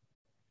neutral.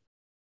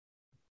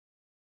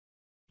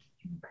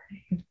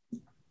 Okay.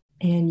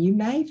 And you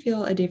may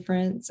feel a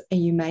difference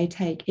and you may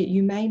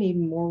need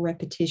more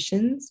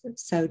repetitions.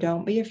 So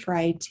don't be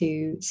afraid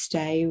to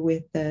stay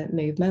with the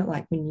movement.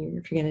 Like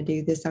if you're going to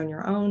do this on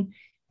your own,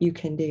 you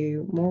can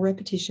do more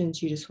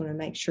repetitions. You just want to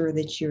make sure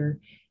that you're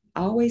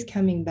always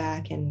coming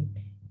back and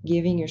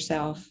giving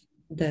yourself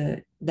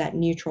that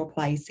neutral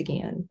place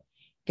again,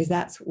 because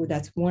that's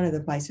one of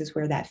the places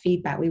where that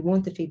feedback, we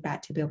want the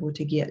feedback to be able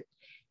to get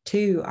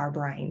to our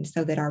brain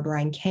so that our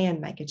brain can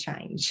make a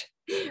change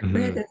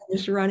rather than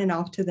just running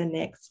off to the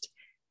next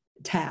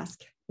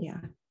task. Yeah,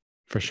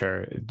 for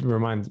sure. It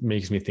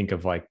makes me think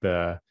of like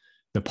the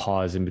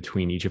pause in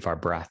between each of our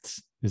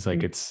breaths. Is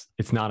like it's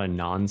not a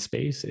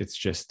non-space, it's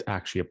just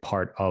actually a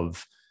part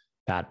of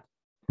that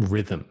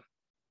rhythm,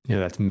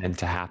 that's meant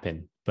to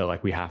happen. But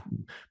like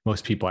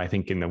most people, I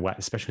think in the West,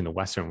 especially in the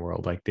Western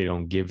world, like they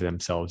don't give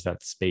themselves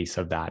that space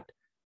of that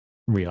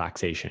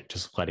relaxation,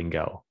 just letting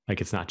go.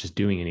 Like it's not just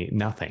doing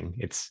nothing.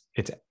 It's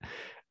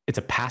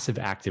a passive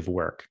active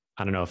work.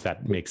 I don't know if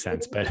that makes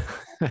sense, but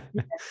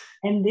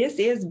and this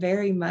is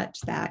very much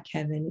that,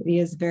 Kevin. It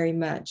is very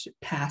much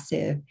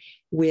passive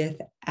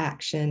with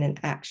action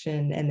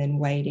and then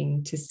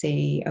waiting to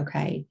see,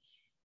 okay,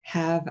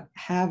 have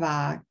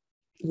I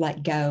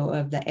let go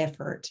of the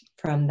effort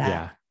from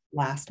that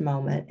last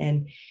moment?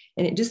 And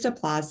it just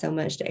applies so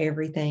much to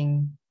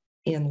everything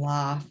in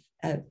life,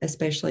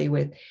 especially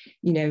with,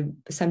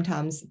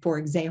 sometimes, for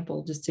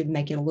example, just to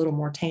make it a little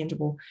more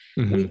tangible,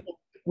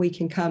 we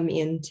can come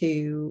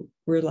into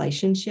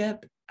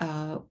relationship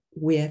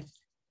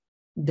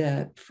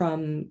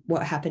from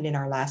what happened in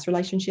our last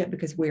relationship,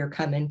 because we are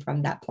coming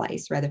from that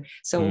place rather.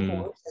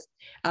 So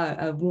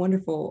a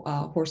wonderful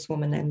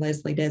horsewoman named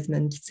Leslie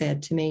Desmond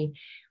said to me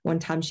one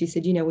time, she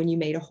said, when you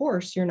meet a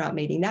horse, you're not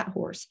meeting that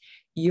horse.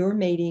 You're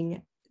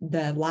meeting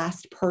the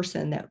last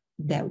person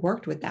that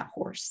worked with that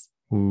horse.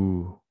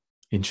 Ooh,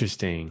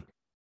 interesting.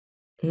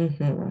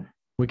 Mm-hmm.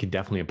 We could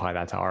definitely apply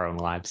that to our own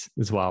lives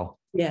as well.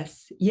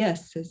 Yes.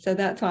 So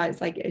that's why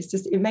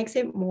it makes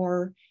it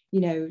more,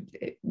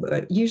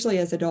 usually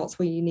as adults,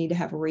 we need to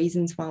have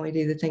reasons why we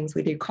do the things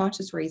we do,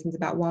 conscious reasons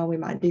about why we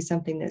might do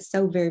something that's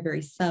so very,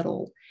 very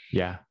subtle.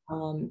 Yeah.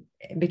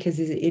 Because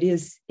it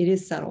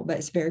is subtle, but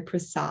it's very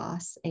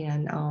precise.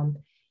 And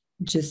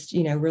just,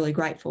 really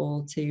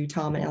grateful to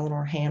Tom and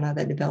Eleanor Hanna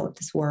that developed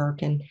this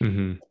work, and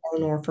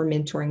Eleanor for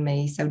mentoring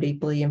me so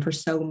deeply, and for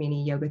so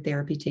many yoga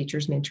therapy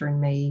teachers mentoring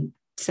me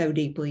so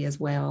deeply as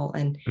well.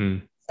 And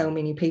so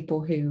many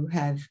people who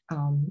have,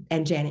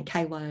 and Janet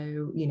Kalo,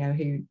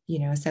 who,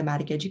 a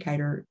somatic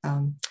educator,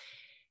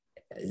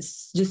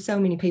 just so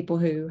many people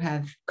who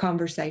have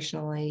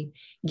conversationally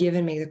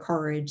given me the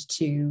courage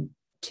to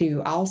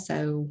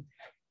also,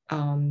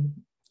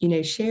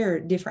 share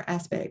different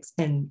aspects,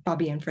 and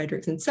Bobby Ann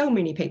Fredericks, and so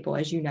many people,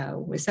 as you know,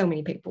 with so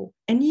many people,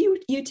 and you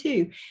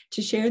too,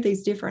 to share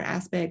these different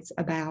aspects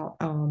about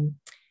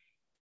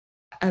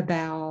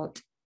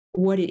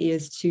what it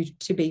is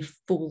to be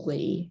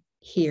fully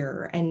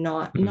here, and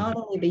not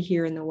only be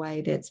here in the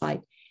way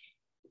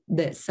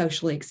that's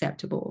socially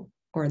acceptable,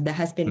 or that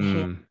has been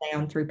handed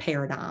down through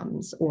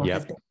paradigms, or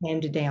has been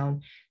handed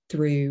down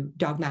through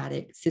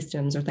dogmatic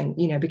systems or things,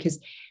 because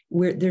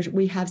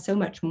we have so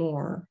much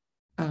more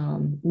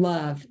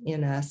love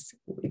in us.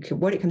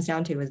 What it comes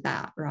down to is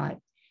that, right?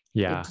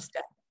 Yeah.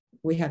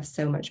 We have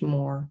so much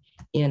more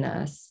in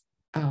us,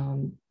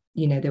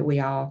 that we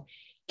all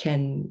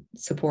can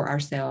support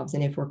ourselves.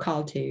 And if we're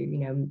called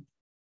to,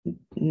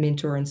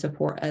 mentor and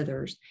support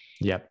others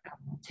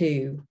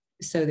too,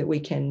 so that we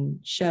can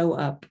show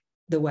up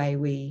the way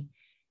we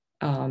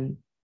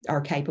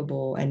are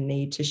capable and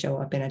need to show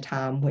up in a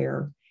time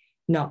where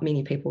not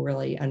many people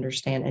really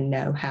understand and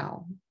know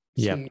how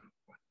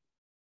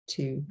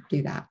to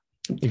do that.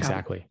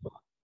 Exactly.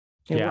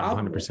 Yeah,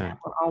 100%.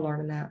 We're all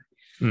learning that.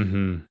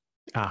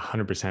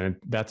 100%.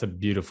 That's a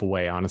beautiful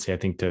way, honestly, I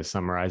think, to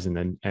summarize and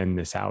then end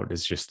this out,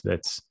 is just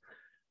this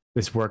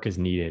work is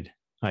needed,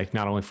 like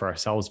not only for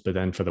ourselves, but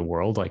then for the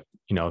world. Like,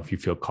 if you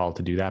feel called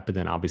to do that, but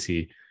then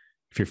obviously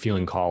if you're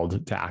feeling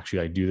called to actually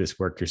like do this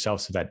work yourself,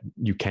 so that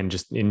you can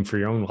just for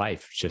your own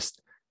life, just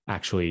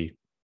actually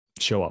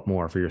show up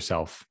more for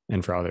yourself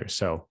and for others.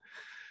 So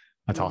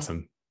that's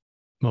awesome.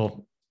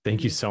 Well,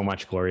 thank you so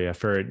much, Gloria,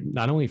 for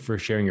not only for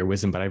sharing your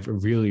wisdom, but I've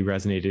really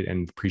resonated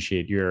and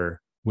appreciate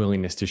your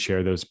willingness to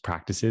share those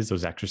practices,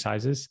 those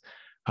exercises.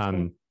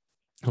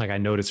 Like I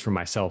noticed for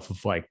myself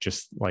of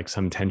just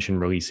some tension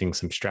releasing,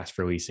 some stress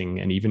releasing,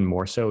 and even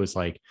more so is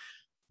like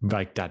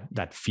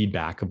that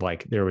feedback of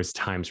there was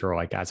times where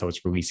as I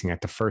was releasing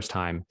the first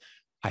time,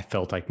 I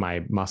felt like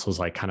my muscles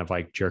kind of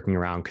jerking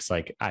around, because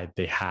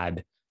they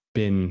had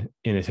been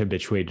in a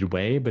habituated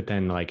way, but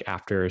then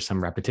after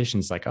some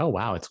repetitions, oh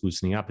wow, it's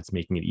loosening up, it's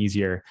making it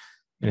easier,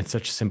 and it's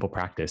such a simple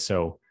practice.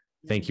 So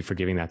thank you for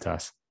giving that to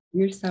us.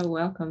 You're so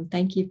welcome.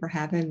 Thank you for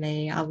having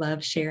me. I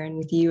love sharing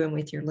with you and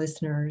with your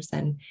listeners,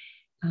 and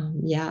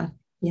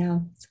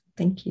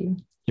thank you.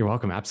 You're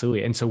welcome.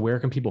 Absolutely. And so where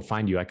can people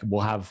find you?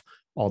 We'll have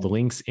all the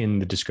links in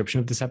the description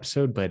of this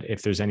episode, but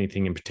if there's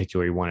anything in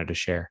particular you wanted to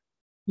share.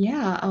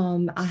 Yeah,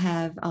 I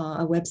have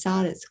a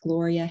website. It's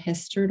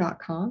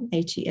gloriahester.com,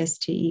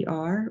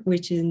 Hester,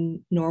 which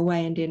in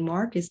Norway and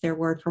Denmark is their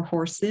word for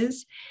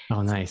horses.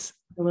 Oh, nice.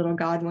 A little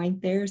God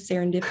wink there,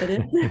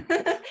 serendipitous.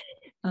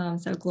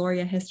 So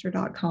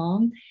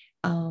gloriahester.com.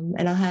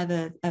 And I have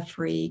a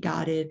free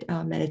guided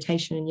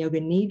meditation and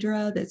yoga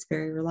nidra that's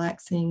very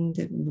relaxing,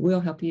 that will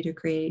help you to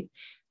create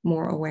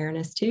more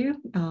awareness too.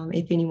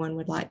 If anyone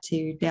would like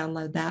to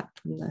download that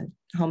from the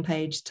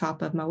homepage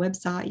top of my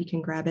website, you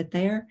can grab it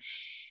there.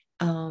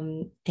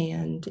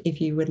 And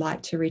if you would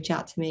like to reach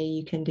out to me,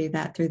 you can do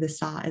that through the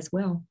site as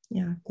well.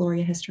 Yeah,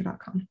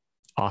 gloriahester.com.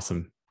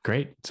 Awesome.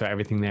 Great. So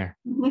everything there.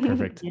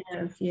 Perfect.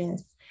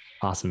 Yes.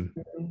 Awesome.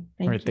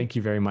 All right. Thank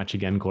you very much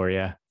again,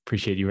 Gloria.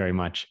 Appreciate you very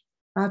much.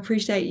 I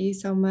appreciate you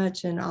so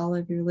much and all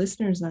of your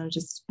listeners. I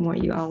just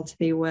want you all to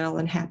be well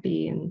and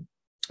happy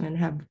and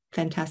have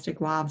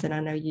fantastic lives. And I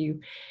know you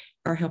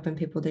are helping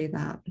people do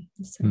that.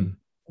 So thank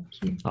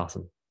you.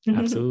 Awesome.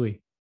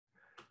 Absolutely.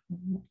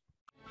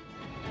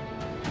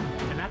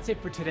 And that's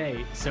it for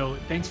today. So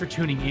thanks for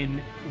tuning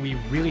in. We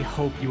really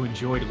hope you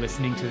enjoyed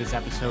listening to this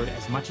episode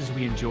as much as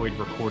we enjoyed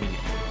recording it.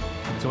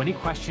 So any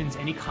questions,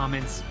 any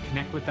comments,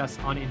 connect with us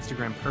on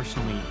Instagram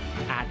personally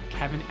at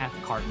Kevin F.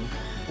 Carton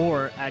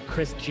or at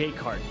Chris J.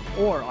 Carton,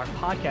 or our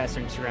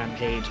podcast Instagram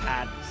page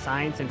at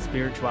Science and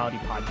Spirituality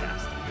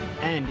Podcast.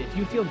 And if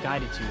you feel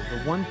guided to,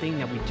 the one thing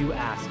that we do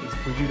ask is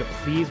for you to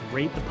please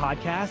rate the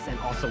podcast and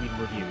also leave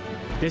a review.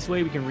 This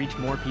way we can reach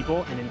more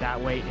people and in that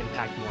way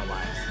impact more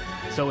lives.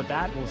 So with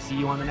that, we'll see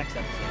you on the next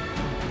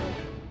episode.